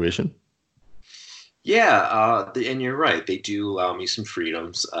to fruition? Yeah, and you're right. They do allow me some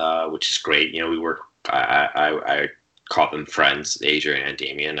freedoms, which is great. You know, we work. I call them friends, Adrian and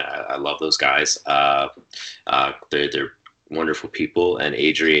Damian. I love those guys. They're wonderful people, and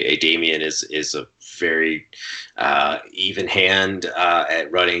Damian is a very even hand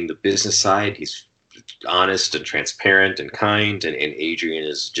at running the business side. He's honest and transparent and kind, and Adrian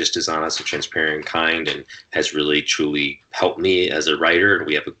is just as honest and transparent and kind, and has really truly helped me as a writer, and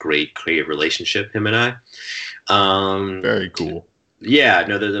we have a great creative relationship, him and I. Very cool. Yeah,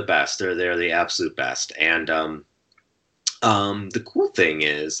 no, they're the best. They're the absolute best. And the cool thing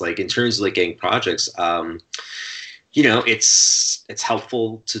is, like, in terms of like getting projects, you know, it's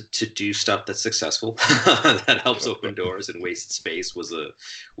helpful to do stuff that's successful. That helps open doors, and Wasted Space was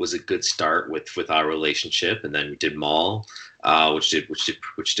a good start with our relationship. And then we did Maul, which did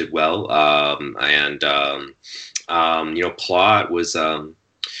well. You know, Plot was a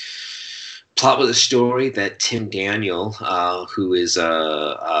story that Tim Daniel, who is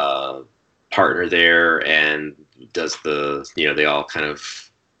a partner there and does they all kind of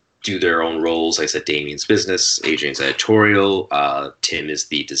do their own roles. Like I said, Damien's business, Adrian's editorial, Tim is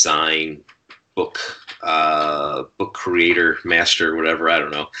the design, book creator, master, whatever, I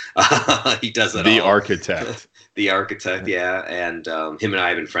don't know. He does it all. The architect. The architect, yeah. And him and I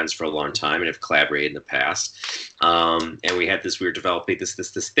have been friends for a long time and have collaborated in the past. And we had we were developing this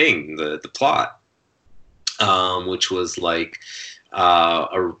thing, the Plot, which was like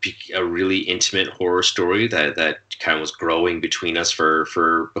a really intimate horror story that kind of was growing between us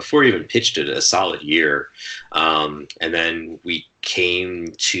for before we even pitched it, a solid year. And then we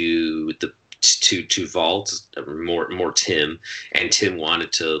came to Vault, more Tim, and Tim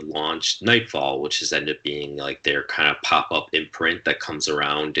wanted to launch Nightfall, which has ended up being like their kind of pop-up imprint that comes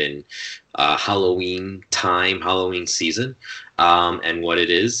around in Halloween season. And what it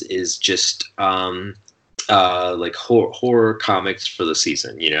is just like horror comics for the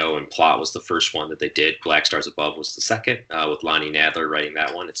season, you know. And Plot was the first one that they did. Black Stars Above was the second, with Lonnie Nadler writing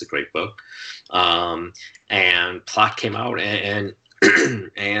that one. It's a great book. And Plot came out and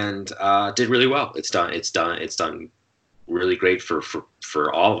did really well. It's done really great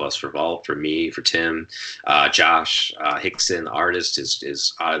for all of us, for Vault, for me, for Tim. Josh Hickson, the artist,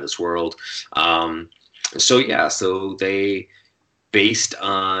 is out of this world. So they, based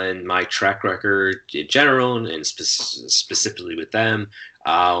on my track record in general and specifically with them,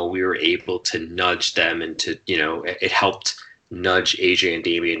 we were able to nudge them into, you know, it helped nudge AJ and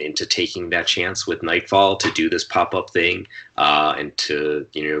Damian into taking that chance with Nightfall to do this pop-up thing, and to,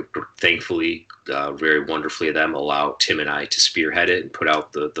 you know, thankfully, very wonderfully of them, allow Tim and I to spearhead it and put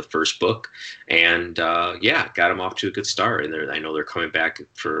out the first book, and got them off to a good start. And I know they're coming back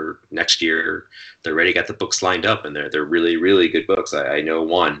for next year. They're already got the books lined up, and they're really, really good books. I know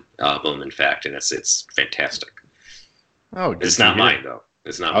one of them, in fact, and it's fantastic. Oh, it's not mine though.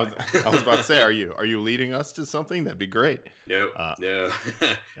 It's not. I was about to say, are you leading us to something? That'd be great. No, but,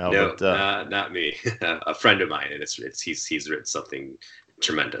 not me. A friend of mine, and he's written something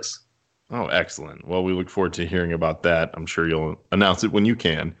tremendous. Oh, excellent. Well, we look forward to hearing about that. I'm sure you'll announce it when you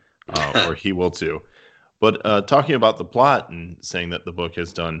can, or he will too. But talking about The Plot and saying that the book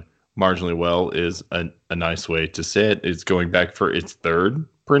has done marginally well is a nice way to say it. It's going back for its third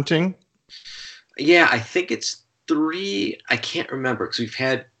printing. Yeah, I think it's 3. I can't remember because we've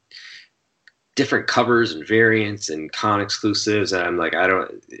had different covers and variants and con exclusives, and I'm like,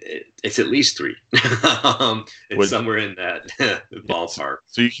 it's at least 3. It's somewhere in that ballpark.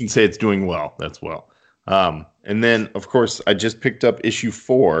 So you can say it's doing well. That's well. And then, of course, I just picked up issue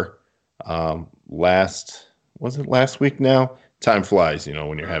 4 last week now? Time flies,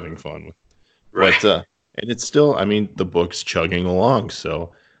 when you're having fun. Right. But, and it's still, the book's chugging along.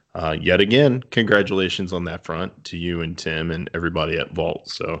 So yet again, congratulations on that front to you and Tim and everybody at Vault.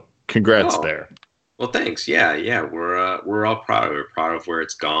 So congrats there. Well, thanks. Yeah. We're all proud of it. We're proud of where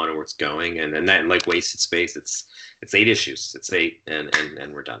it's gone and where it's going. And that, like Wasted Space, it's 8 issues. It's 8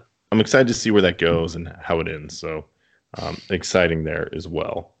 and we're done. I'm excited to see where that goes and how it ends. So exciting there as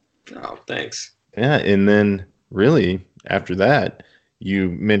well. Oh, thanks. Yeah. And then really after that,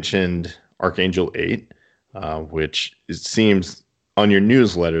 you mentioned Archangel 8, which it seems on your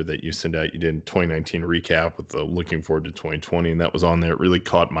newsletter that you sent out, you did a 2019 recap with the looking forward to 2020. And that was on there. It really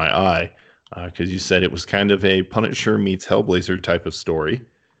caught my eye because you said it was kind of a Punisher meets Hellblazer type of story.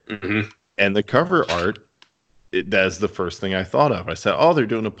 Mm-hmm. And the cover art, that's the first thing I thought of. I said, oh, they're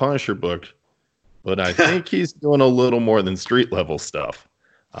doing a Punisher book, but I think he's doing a little more than street level stuff.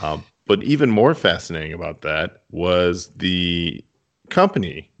 But even more fascinating about that was the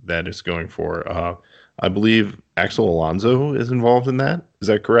company that is going for. I believe Axel Alonso is involved in that. Is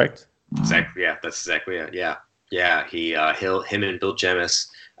that correct? Exactly. Yeah, that's exactly it. Yeah. Him and Bill Jemas,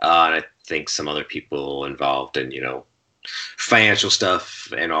 and I think some other people involved in, financial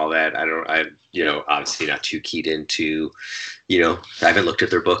stuff and all that. I obviously not too keyed into, I haven't looked at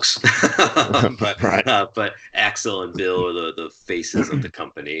their books, but Right. But Axel and Bill are the faces of the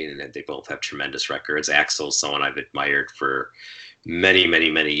company, and they both have tremendous records. Axel's someone I've admired for many, many,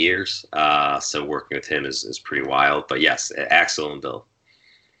 many years. So working with him is pretty wild. But yes, Axel and Bill.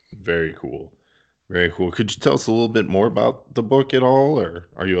 Very cool. Very cool. Could you tell us a little bit more about the book at all, or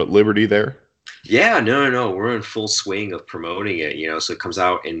are you at liberty there? Yeah, no. We're in full swing of promoting it, so it comes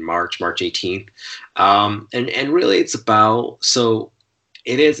out in March 18th. And really it's about, so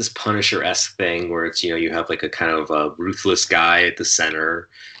it is this Punisher-esque thing where it's, you have like a kind of a ruthless guy at the center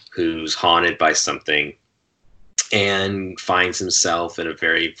who's haunted by something and finds himself in a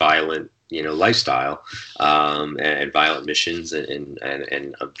very violent, lifestyle, and violent missions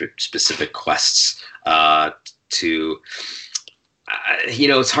and specific quests to,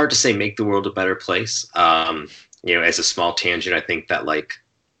 it's hard to say make the world a better place. As a small tangent, I think that like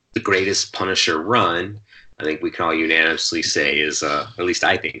the greatest Punisher run, I think we can all unanimously say is, at least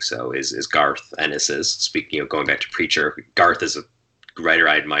I think so, is Garth Ennis's. Speaking of going back to Preacher, Garth is a writer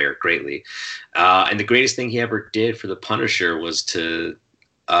I admire greatly. And the greatest thing he ever did for the Punisher was to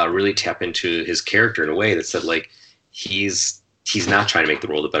really tap into his character in a way that said, like, he's not trying to make the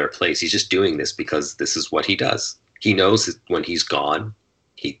world a better place. He's just doing this because this is what he does. He knows that when he's gone,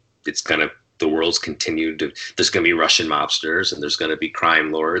 the world's continued to, there's going to be Russian mobsters and there's going to be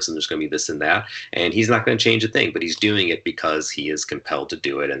crime lords and there's going to be this and that. And he's not going to change a thing, but he's doing it because he is compelled to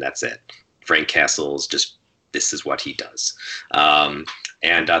do it. And that's it. Frank Castle is just, this is what he does. And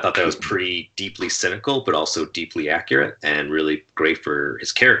I thought that was pretty deeply cynical, but also deeply accurate and really great for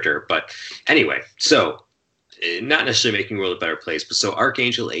his character. But anyway, so not necessarily making the world a better place, but so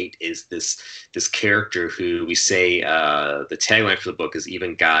Archangel 8 is this character who we say the tagline for the book is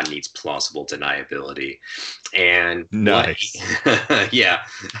even God needs plausible deniability. And nice. Yeah.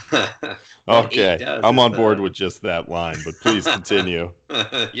 Okay. I'm on board with just that line, but please continue.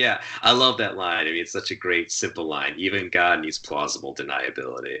 Yeah, I love that line. I mean, it's such a great, simple line. Even God needs plausible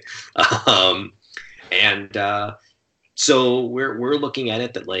deniability. So we're looking at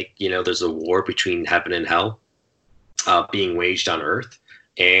it that, like, there's a war between heaven and hell being waged on Earth,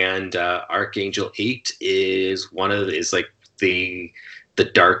 and Archangel 8 is like the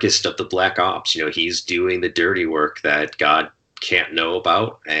darkest of the black ops. He's doing the dirty work that God can't know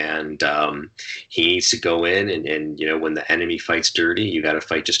about, and he needs to go in and when the enemy fights dirty, you got to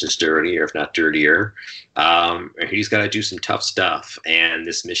fight just as dirty, or if not dirtier. He's got to do some tough stuff, and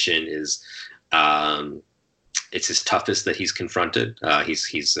this mission is it's his toughest that he's confronted.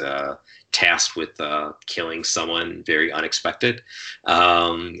 He's tasked with killing someone very unexpected,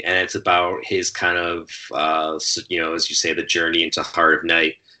 and it's about his kind of as you say, the journey into Heart of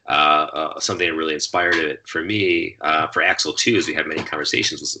Night. Something that really inspired it for me, for Axel too, as we had many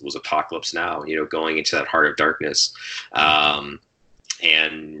conversations, was Apocalypse Now. Going into that heart of darkness, and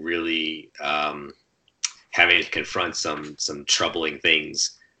really having to confront some troubling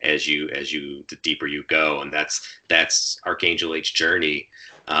things as you the deeper you go, and that's Archangel 8's journey.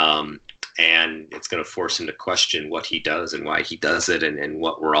 and it's going to force him to question what he does and why he does it, and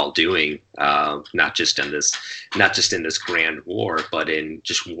what we're all doing, not just in this grand war, but in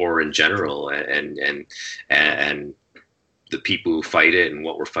just war in general, and the people who fight it and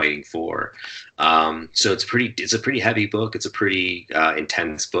what we're fighting for. So it's a pretty heavy book. It's a pretty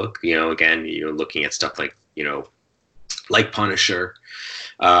intense book. Again, looking at stuff like Punisher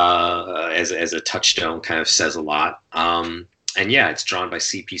as a touchstone kind of says a lot. And yeah, it's drawn by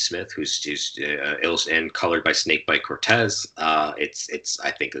C.P. Smith, who's and colored by Snakebite Cortez. It's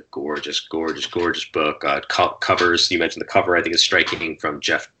I think a gorgeous book. Covers, you mentioned the cover, I think is striking, from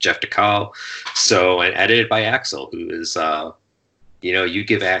Jeff DeCall. So, and edited by Axel, who is you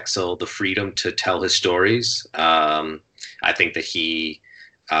give Axel the freedom to tell his stories. I think that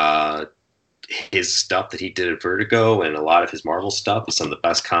his stuff that he did at Vertigo and a lot of his Marvel stuff is some of the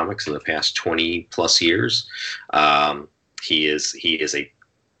best comics in the past 20 plus years. He is a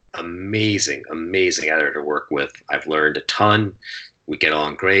amazing editor to work with. I've learned a ton. We get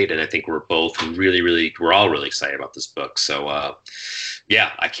along great, and I think we're all really excited about this book. So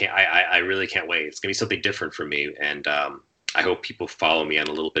yeah, I really can't wait. It's gonna be something different for me, and I hope people follow me on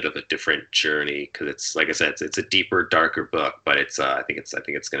a little bit of a different journey, because it's, like I said, it's a deeper, darker book, but I think it's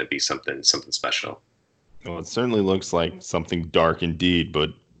going to be something special. Well, it certainly looks like something dark indeed,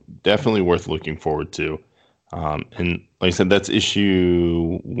 but definitely worth looking forward to. And like I said, that's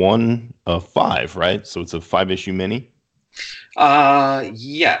issue 1 of 5, right? So it's a 5-issue mini.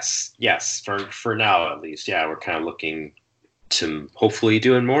 Yes. For now, at least. Yeah, we're kind of looking to hopefully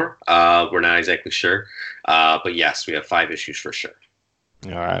doing more. We're not exactly sure. But yes, we have 5 issues for sure.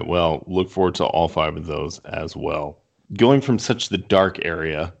 All right. Well, look forward to all 5 of those as well. Going from such the dark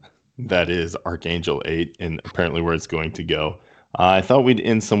area that is Archangel 8, and apparently where it's going to go, I thought we'd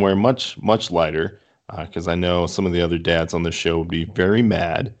end somewhere much, much lighter, because I know some of the other dads on the show would be very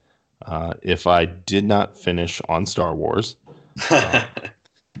mad if I did not finish on Star Wars.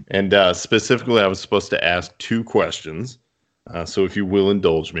 And specifically, I was supposed to ask 2 questions. So if you will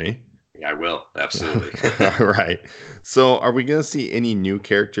indulge me. Yeah, I will. Absolutely. All right. So are we going to see any new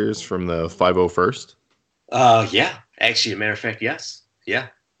characters from the 501st? Yeah. Actually, as a matter of fact, yes. Yeah.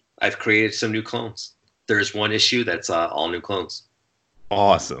 I've created some new clones. There's one issue that's all new clones.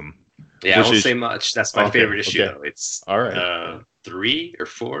 Awesome. Yeah, I won't say much. That's my favorite issue, though. It's all right. 3 or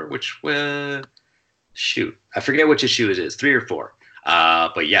 4, shoot. I forget which issue it is, 3 or 4.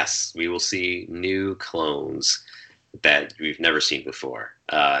 But yes, we will see new clones that we've never seen before,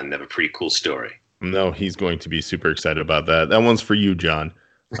 and they have a pretty cool story. No, he's going to be super excited about that. That one's for you, John.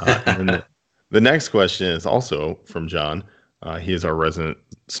 And the next question is also from John. He is our resident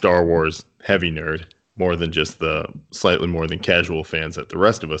Star Wars heavy nerd, slightly more than casual fans that the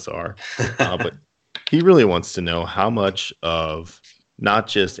rest of us are. But he really wants to know how much of not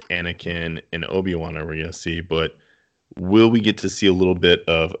just Anakin and Obi-Wan are we going to see, but will we get to see a little bit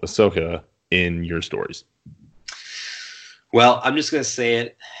of Ahsoka in your stories? Well, I'm just going to say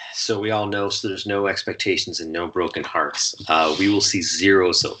it so we all know, so there's no expectations and no broken hearts. We will see 0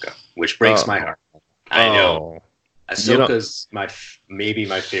 Ahsoka, which breaks my heart. I know. Ahsoka's maybe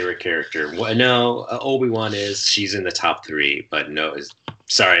my favorite character. No, Obi-Wan is. She's in the top 3, but no.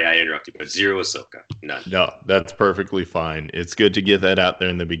 Sorry, I interrupted, but 0 Ahsoka. None. No, that's perfectly fine. It's good to get that out there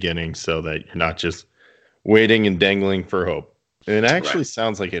in the beginning so that you're not just waiting and dangling for hope. And it actually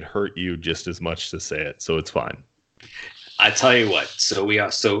sounds like it hurt you just as much to say it, so it's fine. I tell you what. So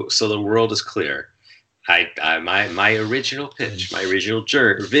the world is clear. My original pitch, my original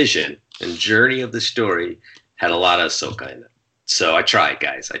vision and journey of the story had a lot of Ahsoka in it. So I tried,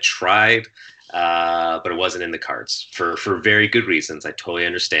 guys. I tried, but it wasn't in the cards for very good reasons. I totally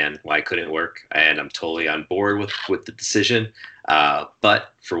understand why it couldn't work, and I'm totally on board with the decision.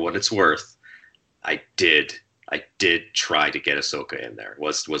 But for what it's worth, I did try to get Ahsoka in there. It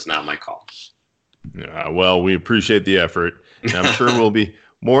was not my call. Well, we appreciate the effort, and I'm sure we'll be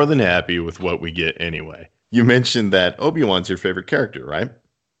more than happy with what we get anyway. You mentioned that Obi-Wan's your favorite character, right?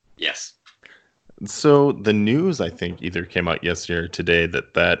 Yes. So the news, I think, either came out yesterday or today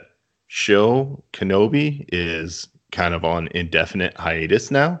that show, Kenobi, is kind of on indefinite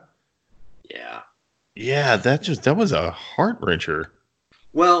hiatus now. Yeah. Yeah, that was a heart-wrencher.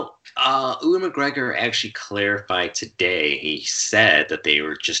 Well, Ewan McGregor actually clarified today. He said that they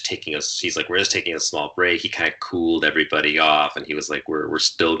were just he's like, we're just taking a small break. He kind of cooled everybody off, and he was like, we're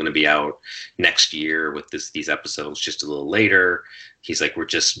still going to be out next year with these episodes just a little later. He's like, they're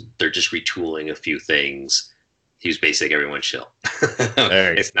just retooling a few things. He was basically everyone chill.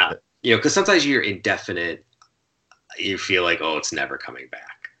 It's not, because sometimes you're indefinite. You feel like, oh, it's never coming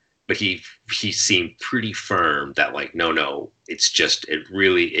back. But he seemed pretty firm that like, no, it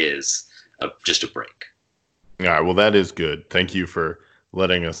really is just a break. All right. Well, that is good. Thank you for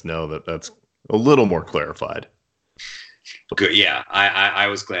letting us know that that's a little more clarified. Good. Yeah, I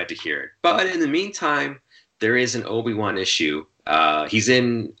was glad to hear it. But in the meantime, there is an Obi-Wan issue. He's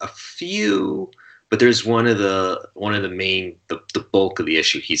in a few, but there's one of the main, the bulk of the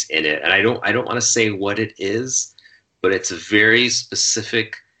issue. He's in it, and I don't want to say what it is, but it's a very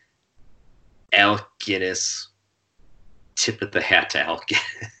specific Alec Guinness tip of the hat to Alec Guinness.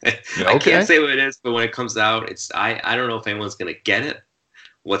 Okay. I can't say what it is, but when it comes out, I don't know if anyone's gonna get it.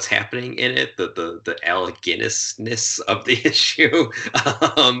 What's happening in it, the Alec Guinness-ness of the issue,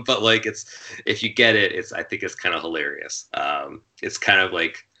 but like if you get it, I think it's kind of hilarious. It's kind of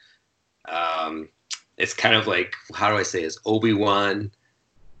like how do I say this? Obi-Wan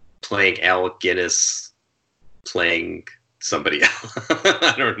playing Alec Guinness playing somebody else.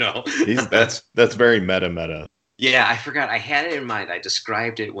 I don't know. That's very meta. Yeah, I forgot. I had it in mind. I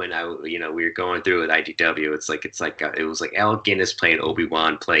described it when we were going through with IDW. It was like Alec Guinness playing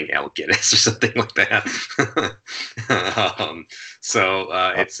Obi-Wan playing Alec Guinness or something like that.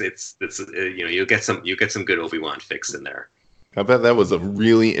 You'll get some good Obi-Wan fix in there. I bet that was a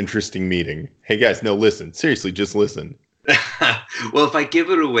really interesting meeting. Hey guys, no, listen. Seriously, just listen. Well, if I give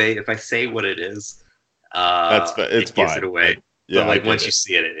it away, if I say what it is, it's it fine. gives it away. Yeah, but like once you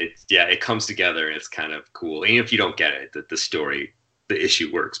see it, it comes together and it's kind of cool. Even if you don't get it, the story, the issue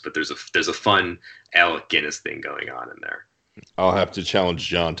works. But there's a fun Alec Guinness thing going on in there. I'll have to challenge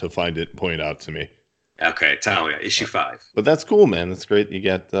John to find it and point it out to me. Okay, tell me, issue 5. But that's cool, man. That's great. You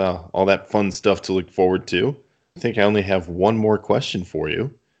got all that fun stuff to look forward to. I think I only have one more question for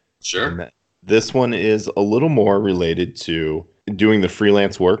you. Sure. This one is a little more related to doing the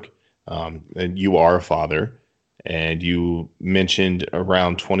freelance work. And you are a father. And you mentioned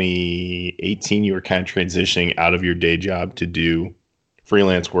around 2018, you were kind of transitioning out of your day job to do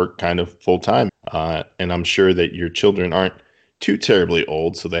freelance work kind of full time. And I'm sure that your children aren't too terribly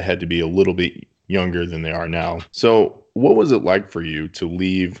old, so they had to be a little bit younger than they are now. So what was it like for you to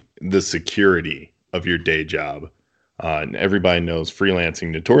leave the security of your day job? And everybody knows freelancing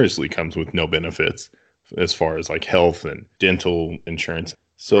notoriously comes with no benefits as far as like health and dental insurance.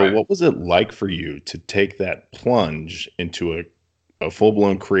 So Right. What was it like for you to take that plunge into a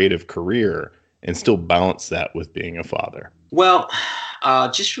full-blown creative career and still balance that with being a father? Well,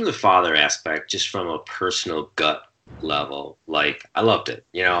 just from the father aspect, just from a personal gut level, like I loved it.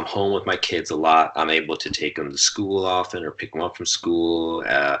 I'm home with my kids a lot. I'm able to take them to school often or pick them up from school.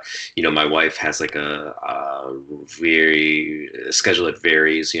 My wife has like a very schedule that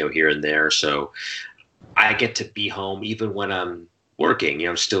varies, here and there. So I get to be home even when I'm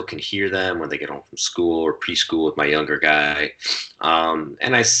working. Still can hear them when they get home from school or preschool with my younger guy.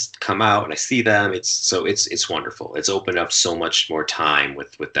 And I come out and I see them. It's wonderful. It's opened up so much more time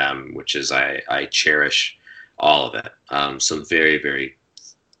with them, which is I cherish all of it. So I'm very, very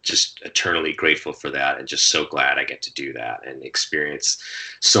just eternally grateful for that, and just so glad I get to do that and experience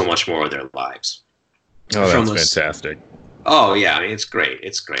so much more of their lives. Oh, that's fantastic. Oh yeah, I mean it's great.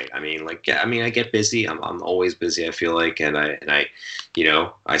 It's great. I mean, I get busy. I'm always busy. I feel like, and I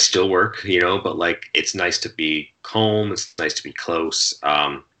still work. But like it's nice to be home. It's nice to be close.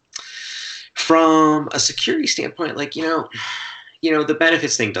 From a security standpoint, like the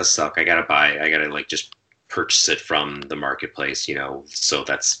benefits thing does suck. I gotta like just purchase it from the marketplace. So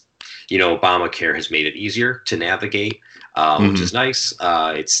that's Obamacare has made it easier to navigate. Which is nice.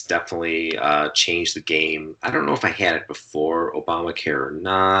 It's definitely changed the game. I don't know if I had it before Obamacare or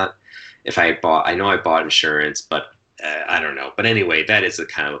not. I know I bought insurance, but I don't know. But anyway, that is a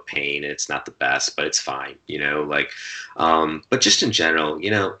kind of a pain. It's not the best, but it's fine. But just in general,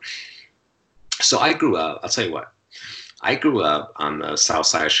 So I grew up. I'll tell you what. I grew up on the south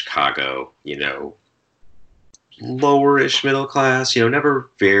side of Chicago. Lower-ish middle class. Never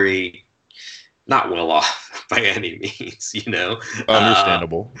very. Not well off by any means,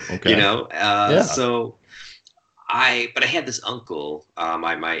 Understandable. Okay. Yeah. So I had this uncle,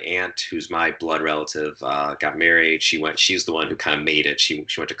 my aunt, who's my blood relative, got married. She's the one who kind of made it. She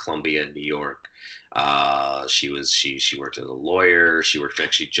went to Columbia in New York. She worked as a lawyer. She worked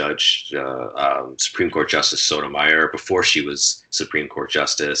actually judge, Supreme Court Justice Sotomayor before she was Supreme Court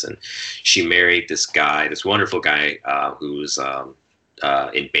Justice. And she married this wonderful guy, who's,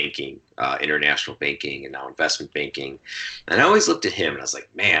 in banking, international banking, and now investment banking. And I always looked at him and I was like,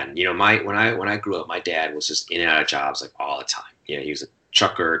 man, when I grew up, my dad was just in and out of jobs like all the time. He was a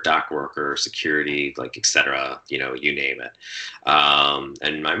trucker, dock worker, security, like et cetera, you name it.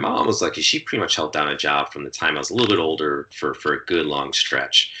 And my mom was like, she pretty much held down a job from the time I was a little bit older for a good long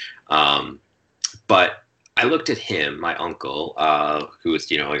stretch. But I looked at him, my uncle, who was,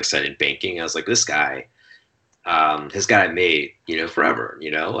 like I said, in banking. I was like, this guy has got it made, forever.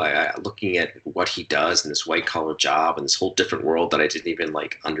 Looking at what he does in this white collar job and this whole different world that I didn't even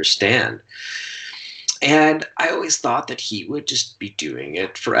understand. And I always thought that he would just be doing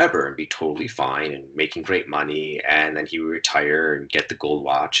it forever and be totally fine and making great money. And then he would retire and get the gold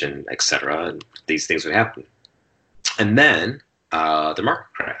watch and et cetera. And these things would happen. And then the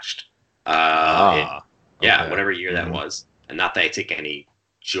market crashed. Whatever year that was. And not that I take any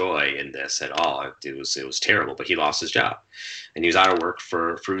joy in this at all. It was terrible, but he lost his job. And he was out of work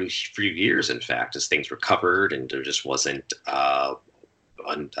for a few years, in fact, as things recovered and there just wasn't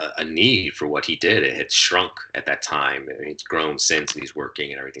a need for what he did. It had shrunk at that time. It's grown since, and he's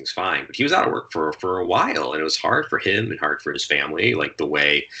working and everything's fine. But he was out of work for a while, and it was hard for him and hard for his family, like the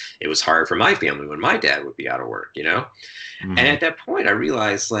way it was hard for my family when my dad would be out of work, And at that point, I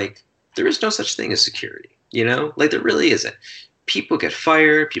realized, there is no such thing as security, there really isn't. People get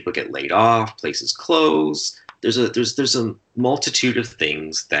fired, people get laid off, places close. There's a multitude of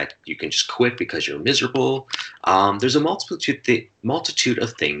things that you can just quit because you're miserable. There's a multitude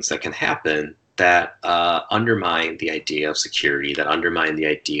of things that can happen that undermine the idea of security, that undermine the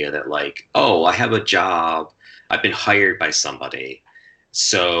idea that I have a job, I've been hired by somebody,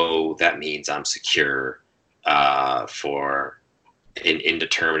 so that means I'm secure for an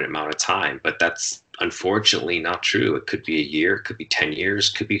indeterminate amount of time. But that's unfortunately not true. It could be a year, it could be 10 years,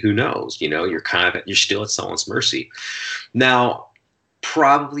 could be who knows. You're still at someone's mercy. Now,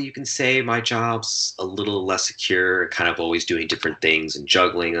 probably you can say my job's a little less secure, kind of always doing different things and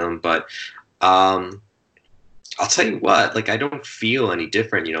juggling them. But I'll tell you what, I don't feel any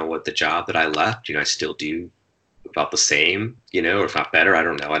different, with the job that I left. I still do about the same, or if not better. I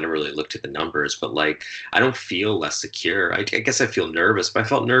don't know. I never really looked at the numbers, but I don't feel less secure. I guess I feel nervous, but I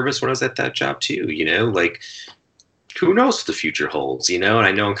felt nervous when I was at that job too, who knows what the future holds, and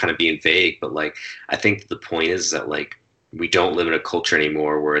I know I'm kind of being vague, but I think the point is that we don't live in a culture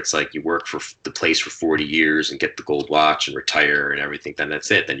anymore where it's you work for the place for 40 years and get the gold watch and retire and everything. Then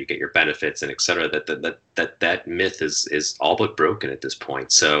that's it. Then you get your benefits and et cetera. That myth is all but broken at this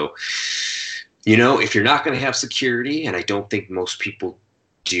point. So, if you're not going to have security, and I don't think most people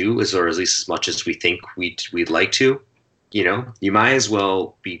do, or at least as much as we think we'd like to, you might as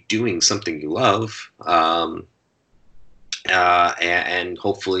well be doing something you love, and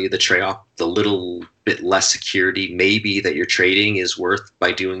hopefully the trade-off, the little bit less security maybe that you're trading, is worth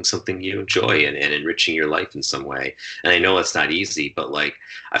by doing something you enjoy and enriching your life in some way. And I know it's not easy, but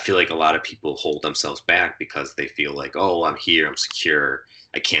I feel a lot of people hold themselves back because they feel oh, I'm here, I'm secure,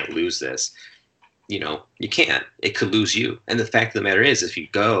 I can't lose this. You can't. It could lose you. And the fact of the matter is, if you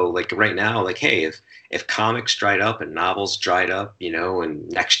go right now, hey, if comics dried up and novels dried up, and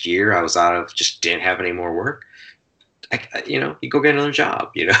next year I was didn't have any more work, you go get another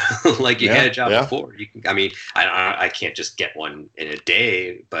job, you had a job before. You can. I mean, I can't just get one in a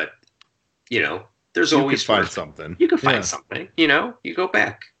day, but there's always find something. You can find something. You go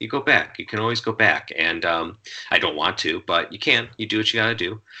back. You can always go back. And I don't want to, but you can. You do what you got to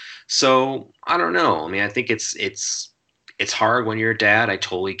do. So I don't know. I mean, I think it's hard when you're a dad. I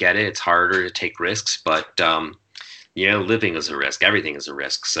totally get it. It's harder to take risks, but living is a risk. Everything is a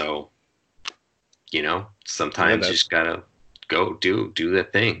risk. So sometimes you just gotta go do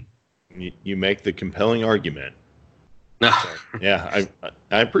that thing. You make the compelling argument. No. So, yeah,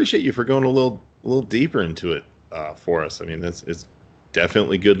 I appreciate you for going a little deeper into it for us. I mean, it's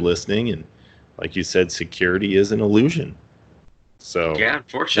definitely good listening, and like you said, security is an illusion. So yeah,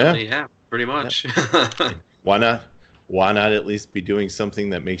 unfortunately, yeah pretty much. Yeah. Why not at least be doing something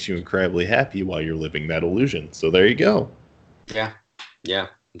that makes you incredibly happy while you're living that illusion? So there you go. Yeah,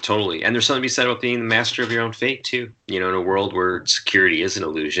 totally. And there's something to be said about being the master of your own fate too. In a world where security is an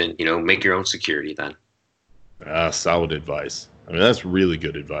illusion, make your own security then. Solid advice. I mean, that's really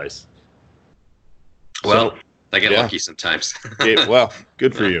good advice. Well, I get lucky sometimes. Well,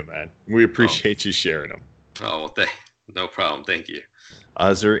 good for you, man. We appreciate you sharing them. Oh, well, no problem. Thank you.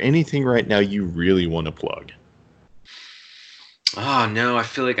 Is there anything right now you really want to plug? Oh, no, I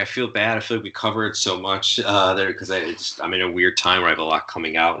feel bad. I feel we covered so much there because I'm in a weird time where I have a lot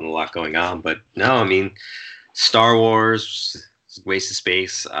coming out and a lot going on. But no, I mean, Star Wars, Waste of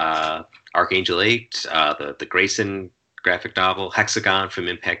Space, Archangel 8, the Grayson graphic novel, Hexagon from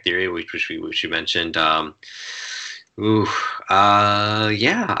Impact Theory, which you mentioned. Yeah,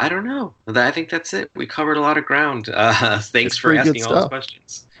 I don't know. I think that's it. We covered a lot of ground. Thanks for asking all those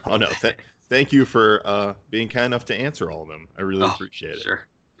questions. Oh, no. Thank you for being kind enough to answer all of them. I really appreciate it.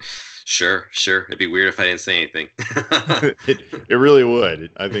 Sure. It'd be weird if I didn't say anything. It really would.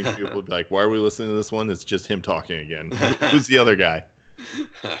 I think people would be like, why are we listening to this one? It's just him talking again. Who's the other guy?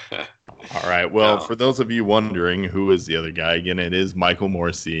 All right. Well, for those of you wondering who is the other guy, again, it is Michael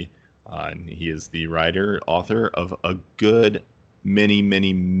Morrissey. And he is the writer, author of a good many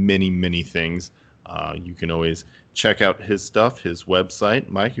things. You can always check out his stuff, his website.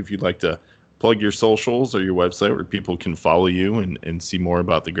 Mike, if you'd like to plug your socials or your website where people can follow you and see more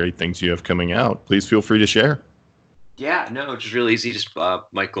about the great things you have coming out, please feel free to share. Yeah, no, it's just really easy. Just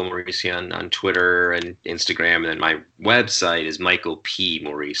Michael Morrissey on Twitter and Instagram. And then my website is Michael P.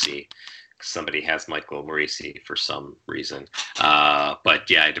 Morrissey. Somebody has Michael Morrissey for some reason. But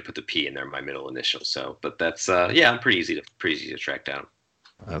yeah, I had to put the P in there, my middle initial. So, but that's, I'm pretty easy to track down.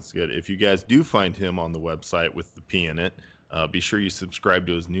 That's good. If you guys do find him on the website with the P in it, be sure you subscribe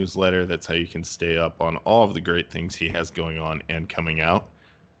to his newsletter. That's how you can stay up on all of the great things he has going on and coming out.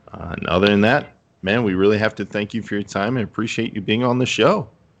 And other than that, man, we really have to thank you for your time and appreciate you being on the show.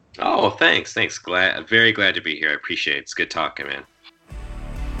 Oh, thanks. Very glad to be here. I appreciate it. It's good talking, man.